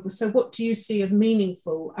this sort of, so what do you see as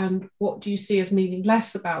meaningful and what do you see as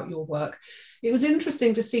meaningless about your work? It was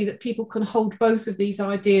interesting to see that people can hold both of these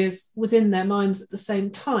ideas within their minds at the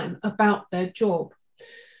same time about their job.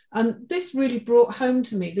 And this really brought home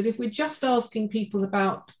to me that if we're just asking people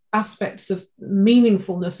about aspects of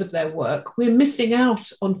meaningfulness of their work, we're missing out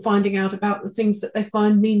on finding out about the things that they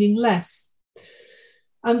find meaningless.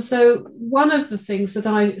 And so one of the things that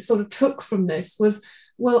I sort of took from this was,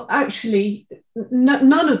 well, actually,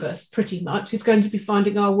 none of us pretty much is going to be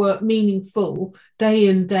finding our work meaningful day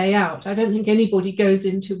in, day out. I don't think anybody goes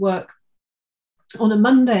into work on a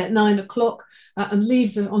Monday at 9 o'clock and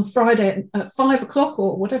leaves on Friday at 5 o'clock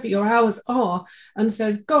or whatever your hours are and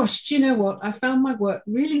says, gosh, do you know what? I found my work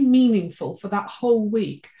really meaningful for that whole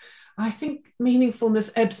week. I think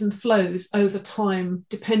meaningfulness ebbs and flows over time,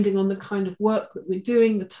 depending on the kind of work that we're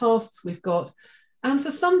doing, the tasks we've got. And for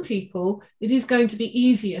some people, it is going to be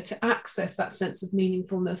easier to access that sense of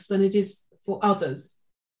meaningfulness than it is for others.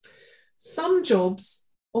 Some jobs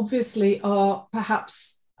obviously are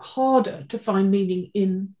perhaps harder to find meaning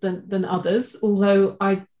in than others, although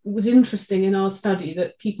I was interesting in our study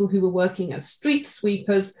that people who were working as street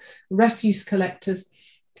sweepers, refuse collectors,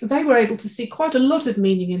 they were able to see quite a lot of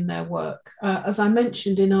meaning in their work, as I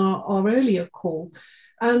mentioned in our earlier call.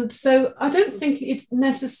 And so I don't think it's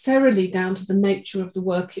necessarily down to the nature of the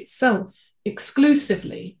work itself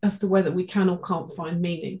exclusively as to whether we can or can't find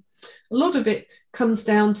meaning. A lot of it comes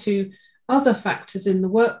down to other factors in the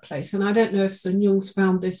workplace. And I don't know if Sun Young's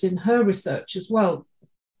found this in her research as well.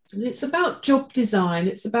 And it's about job design.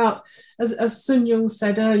 It's about, as Sun Young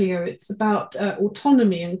said earlier, it's about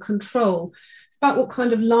autonomy and control. It's about what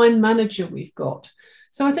kind of line manager we've got.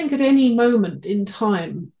 So I think at any moment in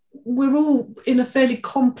time, we're all in a fairly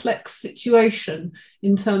complex situation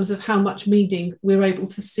in terms of how much meaning we're able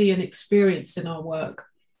to see and experience in our work.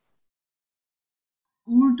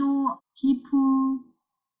 Although people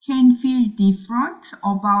can feel different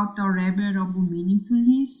about the level of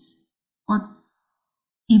meaningfulness, but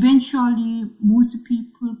eventually most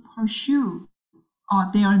people pursue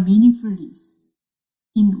their meaningfulness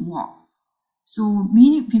in work. So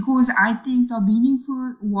because I think the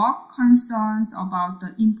meaningful work concerns about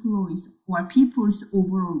the employees or people's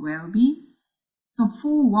overall well-being. So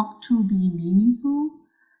for work to be meaningful,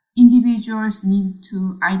 individuals need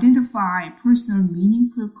to identify personal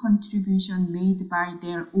meaningful contribution made by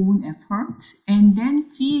their own effort and then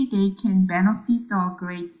feel they can benefit the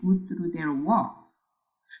great good through their work.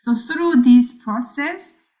 So through this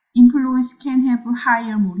process, employees can have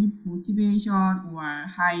higher motivation or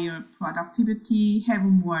higher productivity, have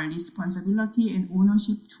more responsibility and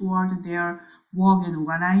ownership toward their work and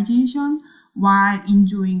organization while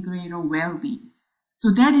enjoying greater well-being.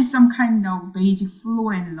 So that is some kind of basic flow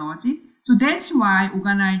and logic. So that's why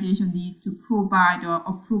organizations need to provide the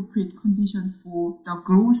appropriate conditions for the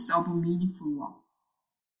growth of meaningful work.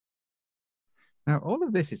 Now, all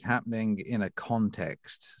of this is happening in a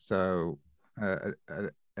context. So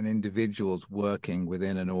an individual's working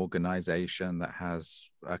within an organization that has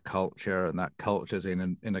a culture, and that culture's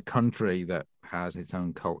in a country that has its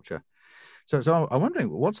own culture. So I'm wondering,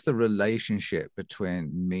 what's the relationship between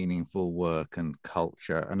meaningful work and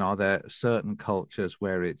culture? And are there certain cultures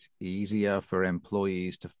where it's easier for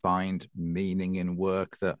employees to find meaning in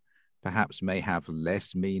work that perhaps may have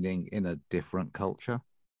less meaning in a different culture?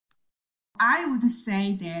 I would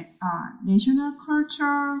say that national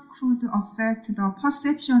culture could affect the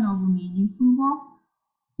perception of meaningful work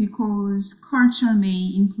because culture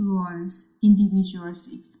may influence individuals'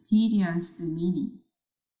 experienced meaning.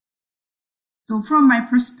 So from my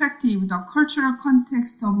perspective, the cultural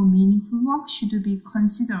context of meaningful work should be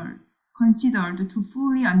considered to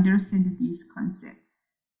fully understand this concept.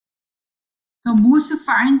 The most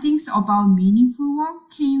findings about meaningful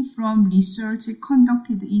work came from research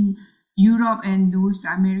conducted in Europe and North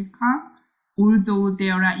America, although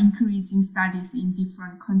there are increasing studies in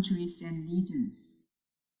different countries and regions.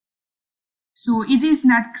 So it is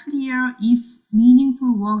not clear if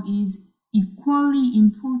meaningful work is equally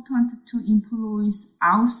important to employees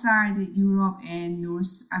outside Europe and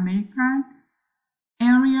North American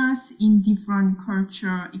areas in different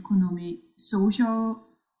cultural, economic, social,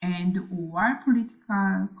 and or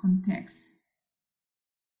political contexts.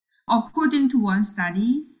 According to one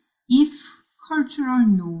study, if cultural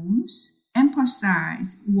norms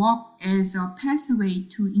emphasize work as a pathway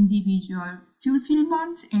to individual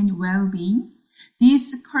fulfillment and well-being,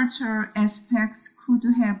 these cultural aspects could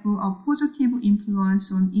have a positive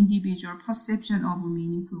influence on individual perception of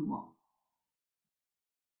meaningful work.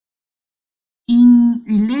 In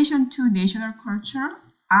relation to national culture,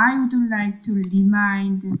 I would like to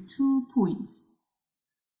remind 2 points.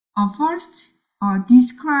 First,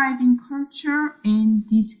 describing culture and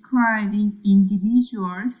describing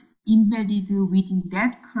individuals embedded within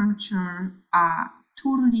that culture are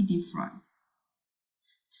totally different.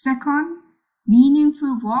 Second,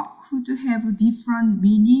 meaningful work could have different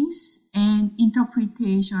meanings and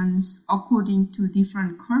interpretations according to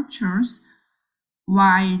different cultures,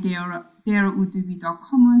 while there would be the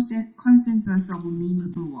common consensus of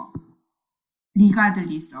meaningful work,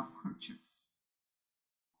 regardless of culture.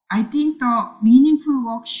 I think the meaningful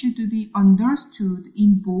work should be understood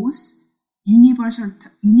in both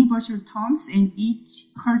universal terms and each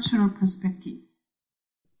cultural perspective.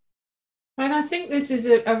 And I think this is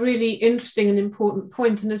a really interesting and important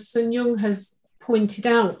point. And as Sun Young has pointed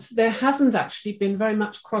out, there hasn't actually been very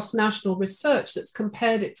much cross-national research that's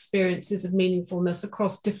compared experiences of meaningfulness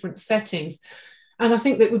across different settings. And I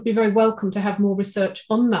think that would be very welcome to have more research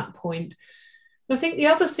on that point. I think the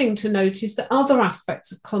other thing to note is that other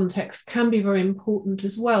aspects of context can be very important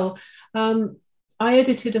as well. I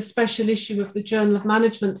edited a special issue of the Journal of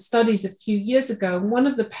Management Studies a few years ago, and one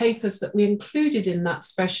of the papers that we included in that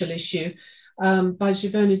special issue by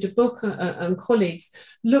Giverny de Buc and colleagues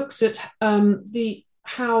looked at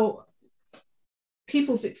how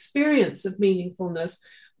people's experience of meaningfulness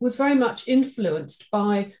was very much influenced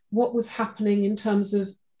by what was happening in terms of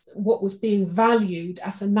what was being valued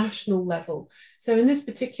at a national level. So in this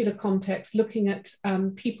particular context, looking at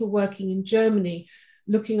people working in Germany,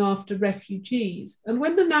 looking after refugees. And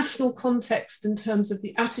when the national context in terms of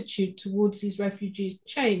the attitude towards these refugees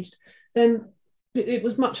changed, then it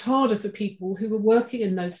was much harder for people who were working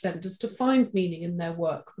in those centres to find meaning in their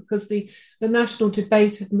work, because the national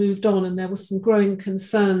debate had moved on and there were some growing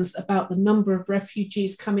concerns about the number of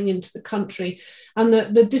refugees coming into the country, and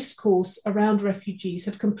the discourse around refugees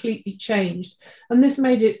had completely changed. And this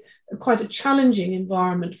made it quite a challenging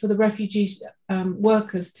environment for the refugees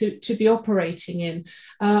workers to be operating in.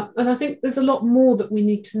 And I think there's a lot more that we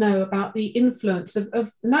need to know about the influence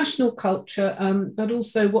of national culture, but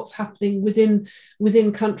also what's happening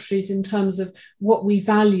within countries in terms of what we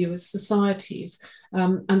value as societies,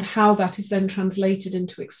 and how that is then translated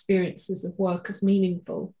into experiences of work as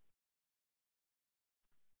meaningful.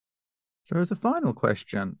 So as a final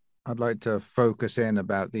question, I'd like to focus in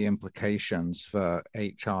about the implications for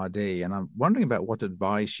HRD, and I'm wondering about what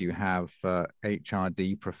advice you have for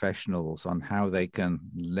HRD professionals on how they can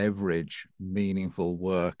leverage meaningful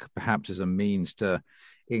work, perhaps as a means to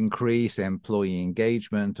increase employee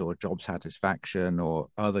engagement or job satisfaction or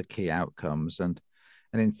other key outcomes. And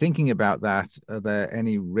in thinking about that, are there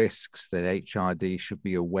any risks that HRD should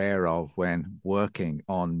be aware of when working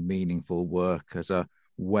on meaningful work as a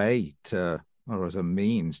way to, or as a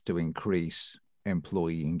means to, increase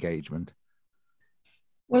employee engagement?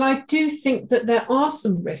 Well, I do think that there are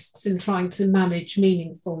some risks in trying to manage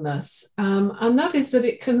meaningfulness, and that is that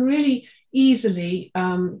it can really easily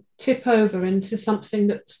tip over into something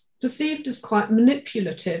that's perceived as quite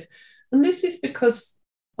manipulative. And this is because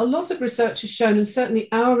a lot of research has shown, and certainly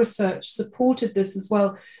our research supported this as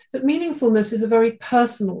well, that meaningfulness is a very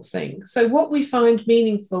personal thing. So what we find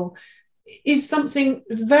meaningful is something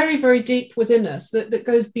very, very deep within us that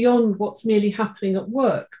goes beyond what's merely happening at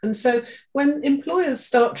work. And so when employers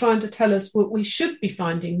start trying to tell us what we should be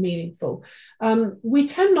finding meaningful, we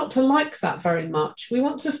tend not to like that very much. We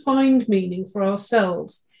want to find meaning for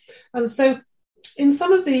ourselves. And so in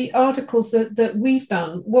some of the articles that we've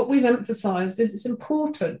done, what we've emphasized is it's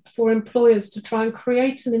important for employers to try and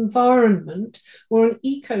create an environment or an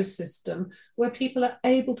ecosystem where people are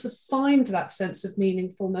able to find that sense of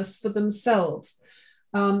meaningfulness for themselves.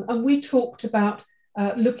 And we talked about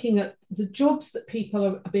looking at the jobs that people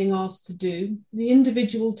are being asked to do, the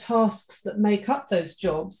individual tasks that make up those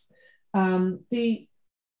jobs, the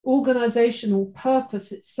organizational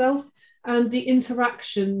purpose itself, and the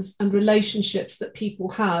interactions and relationships that people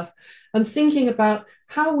have, and thinking about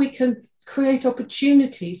how we can create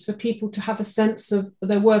opportunities for people to have a sense of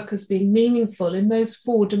their work as being meaningful in those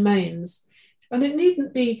 4 domains. And it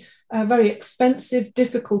needn't be very expensive,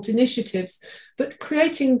 difficult initiatives, but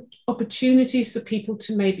creating opportunities for people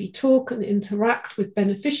to maybe talk and interact with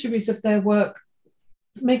beneficiaries of their work,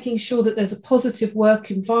 making sure that there's a positive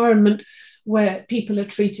work environment where people are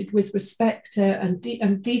treated with respect and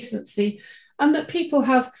decency, and that people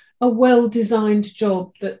have a well-designed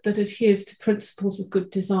job that adheres to principles of good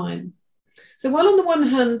design. So while on the one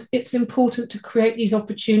hand, it's important to create these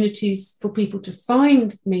opportunities for people to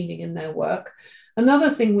find meaning in their work, another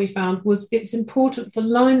thing we found was it's important for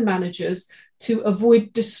line managers to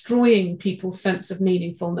avoid destroying people's sense of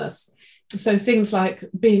meaningfulness. So things like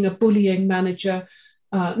being a bullying manager,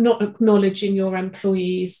 not acknowledging your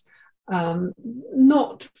employees,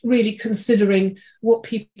 not really considering what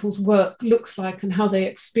people's work looks like and how they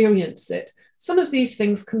experience it. Some of these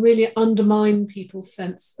things can really undermine people's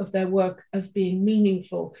sense of their work as being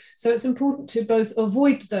meaningful. So it's important to both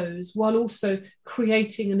avoid those while also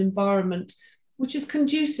creating an environment which is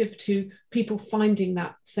conducive to people finding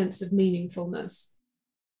that sense of meaningfulness.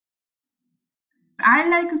 I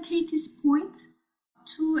like Katie's point.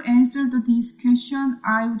 To answer this question,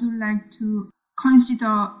 I would like to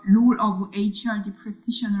consider role of HRD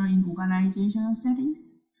practitioner in organizational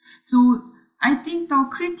settings. So I think the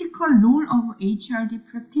critical role of HRD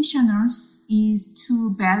practitioners is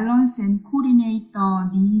to balance and coordinate the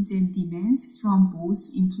needs and demands from both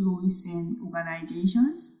employees and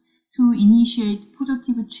organizations to initiate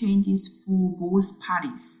positive changes for both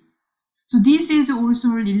parties. So this is also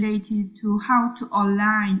related to how to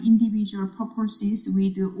align individual purposes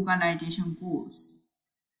with the organization goals.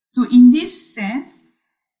 So in this sense,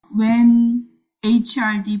 when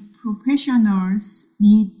HRD professionals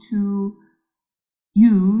need to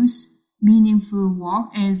use meaningful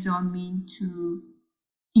work as a means to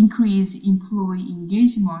increase employee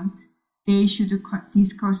engagement, they should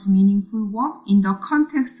discuss meaningful work in the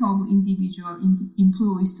context of individual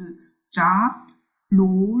employees' job,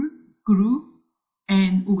 role, group,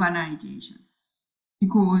 and organization.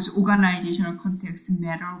 Because organizational context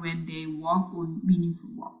matter when they work on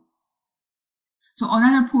meaningful work. So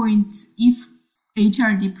another point, if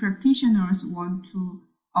HRD practitioners want to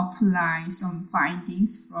apply some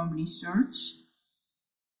findings from research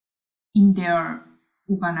in their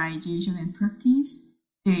organization and practice,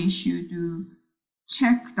 they should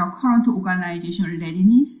check the current organizational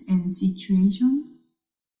readiness and situation.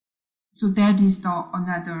 So that is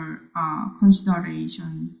another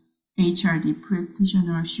consideration HRD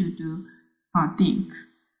practitioners should think.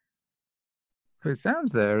 It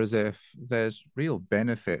sounds there as if there's real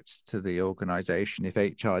benefits to the organization if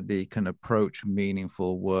HRD can approach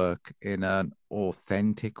meaningful work in an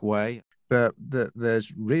authentic way, but that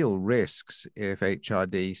there's real risks if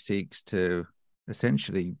HRD seeks to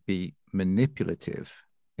essentially be manipulative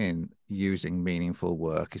in using meaningful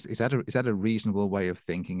work. Is that a reasonable way of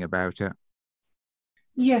thinking about it?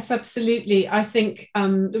 Yes, absolutely. I think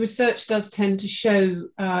the research does tend to show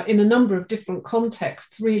in a number of different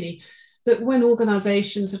contexts, really, that when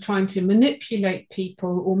organizations are trying to manipulate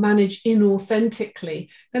people or manage inauthentically,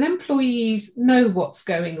 then employees know what's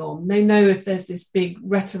going on. They know if there's this big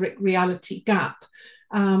rhetoric reality gap,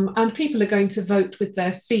 and people are going to vote with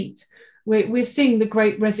their feet. We're seeing the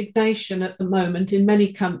great resignation at the moment in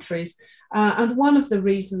many countries. And one of the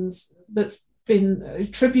reasons that's been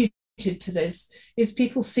attributed to this is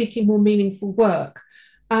people seeking more meaningful work.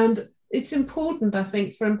 And it's important, I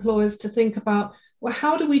think, for employers to think about, well,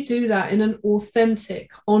 how do we do that in an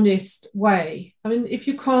authentic, honest way? I mean, if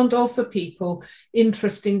you can't offer people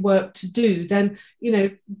interesting work to do, then,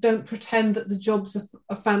 don't pretend that the jobs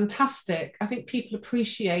are fantastic. I think people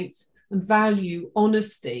appreciate and value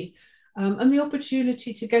honesty and the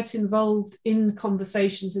opportunity to get involved in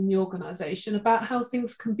conversations in the organization about how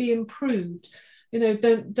things can be improved.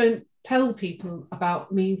 Don't tell people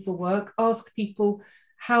about meaningful work. Ask people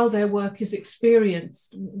how their work is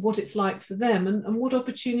experienced, what it's like for them, and what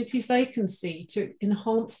opportunities they can see to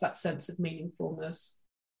enhance that sense of meaningfulness.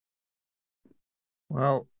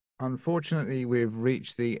 Well, unfortunately, we've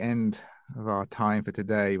reached the end of our time for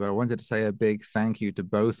today, but I wanted to say a big thank you to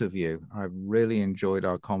both of you. I've really enjoyed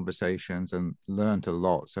our conversations and learned a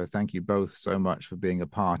lot. So thank you both so much for being a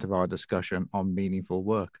part of our discussion on meaningful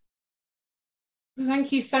work.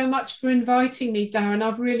 Thank you so much for inviting me, Darren.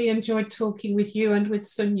 I've really enjoyed talking with you and with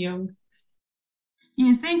Sun Young.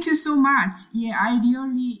 Yes, thank you so much. Yeah, I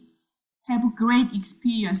really have a great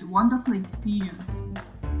experience, wonderful experience.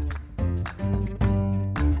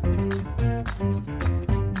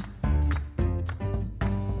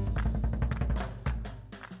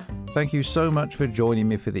 Thank you so much for joining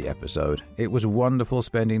me for the episode. It was wonderful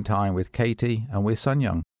spending time with Katie and with Sun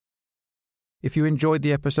Young. If you enjoyed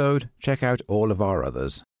the episode, check out all of our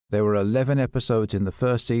others. There were 11 episodes in the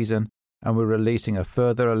first season, and we're releasing a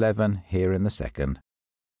further 11 here in the second.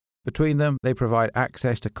 Between them, they provide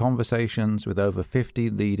access to conversations with over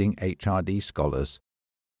 50 leading HRD scholars.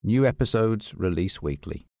 New episodes release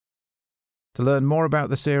weekly. To learn more about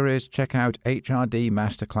the series, check out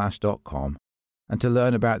hrdmasterclass.com. And to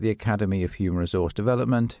learn about the Academy of Human Resource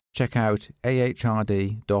Development, check out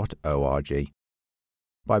ahrd.org.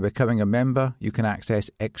 By becoming a member, you can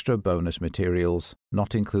access extra bonus materials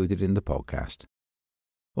not included in the podcast.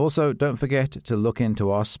 Also, don't forget to look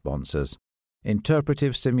into our sponsors.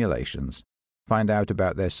 Interpretive Simulations. Find out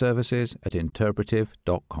about their services at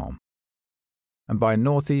interpretive.com. And by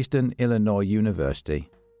Northeastern Illinois University.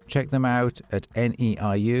 Check them out at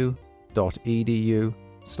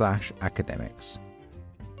neiu.edu/academics.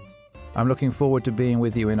 I'm looking forward to being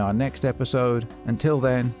with you in our next episode. Until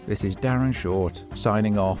then, this is Darren Short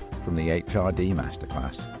signing off from the HRD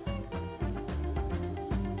Masterclass.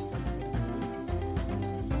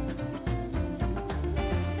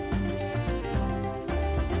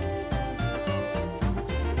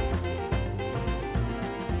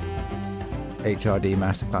 HRD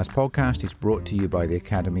Masterclass podcast is brought to you by the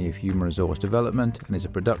Academy of Human Resource Development and is a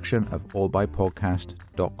production of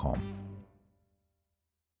allbypodcast.com.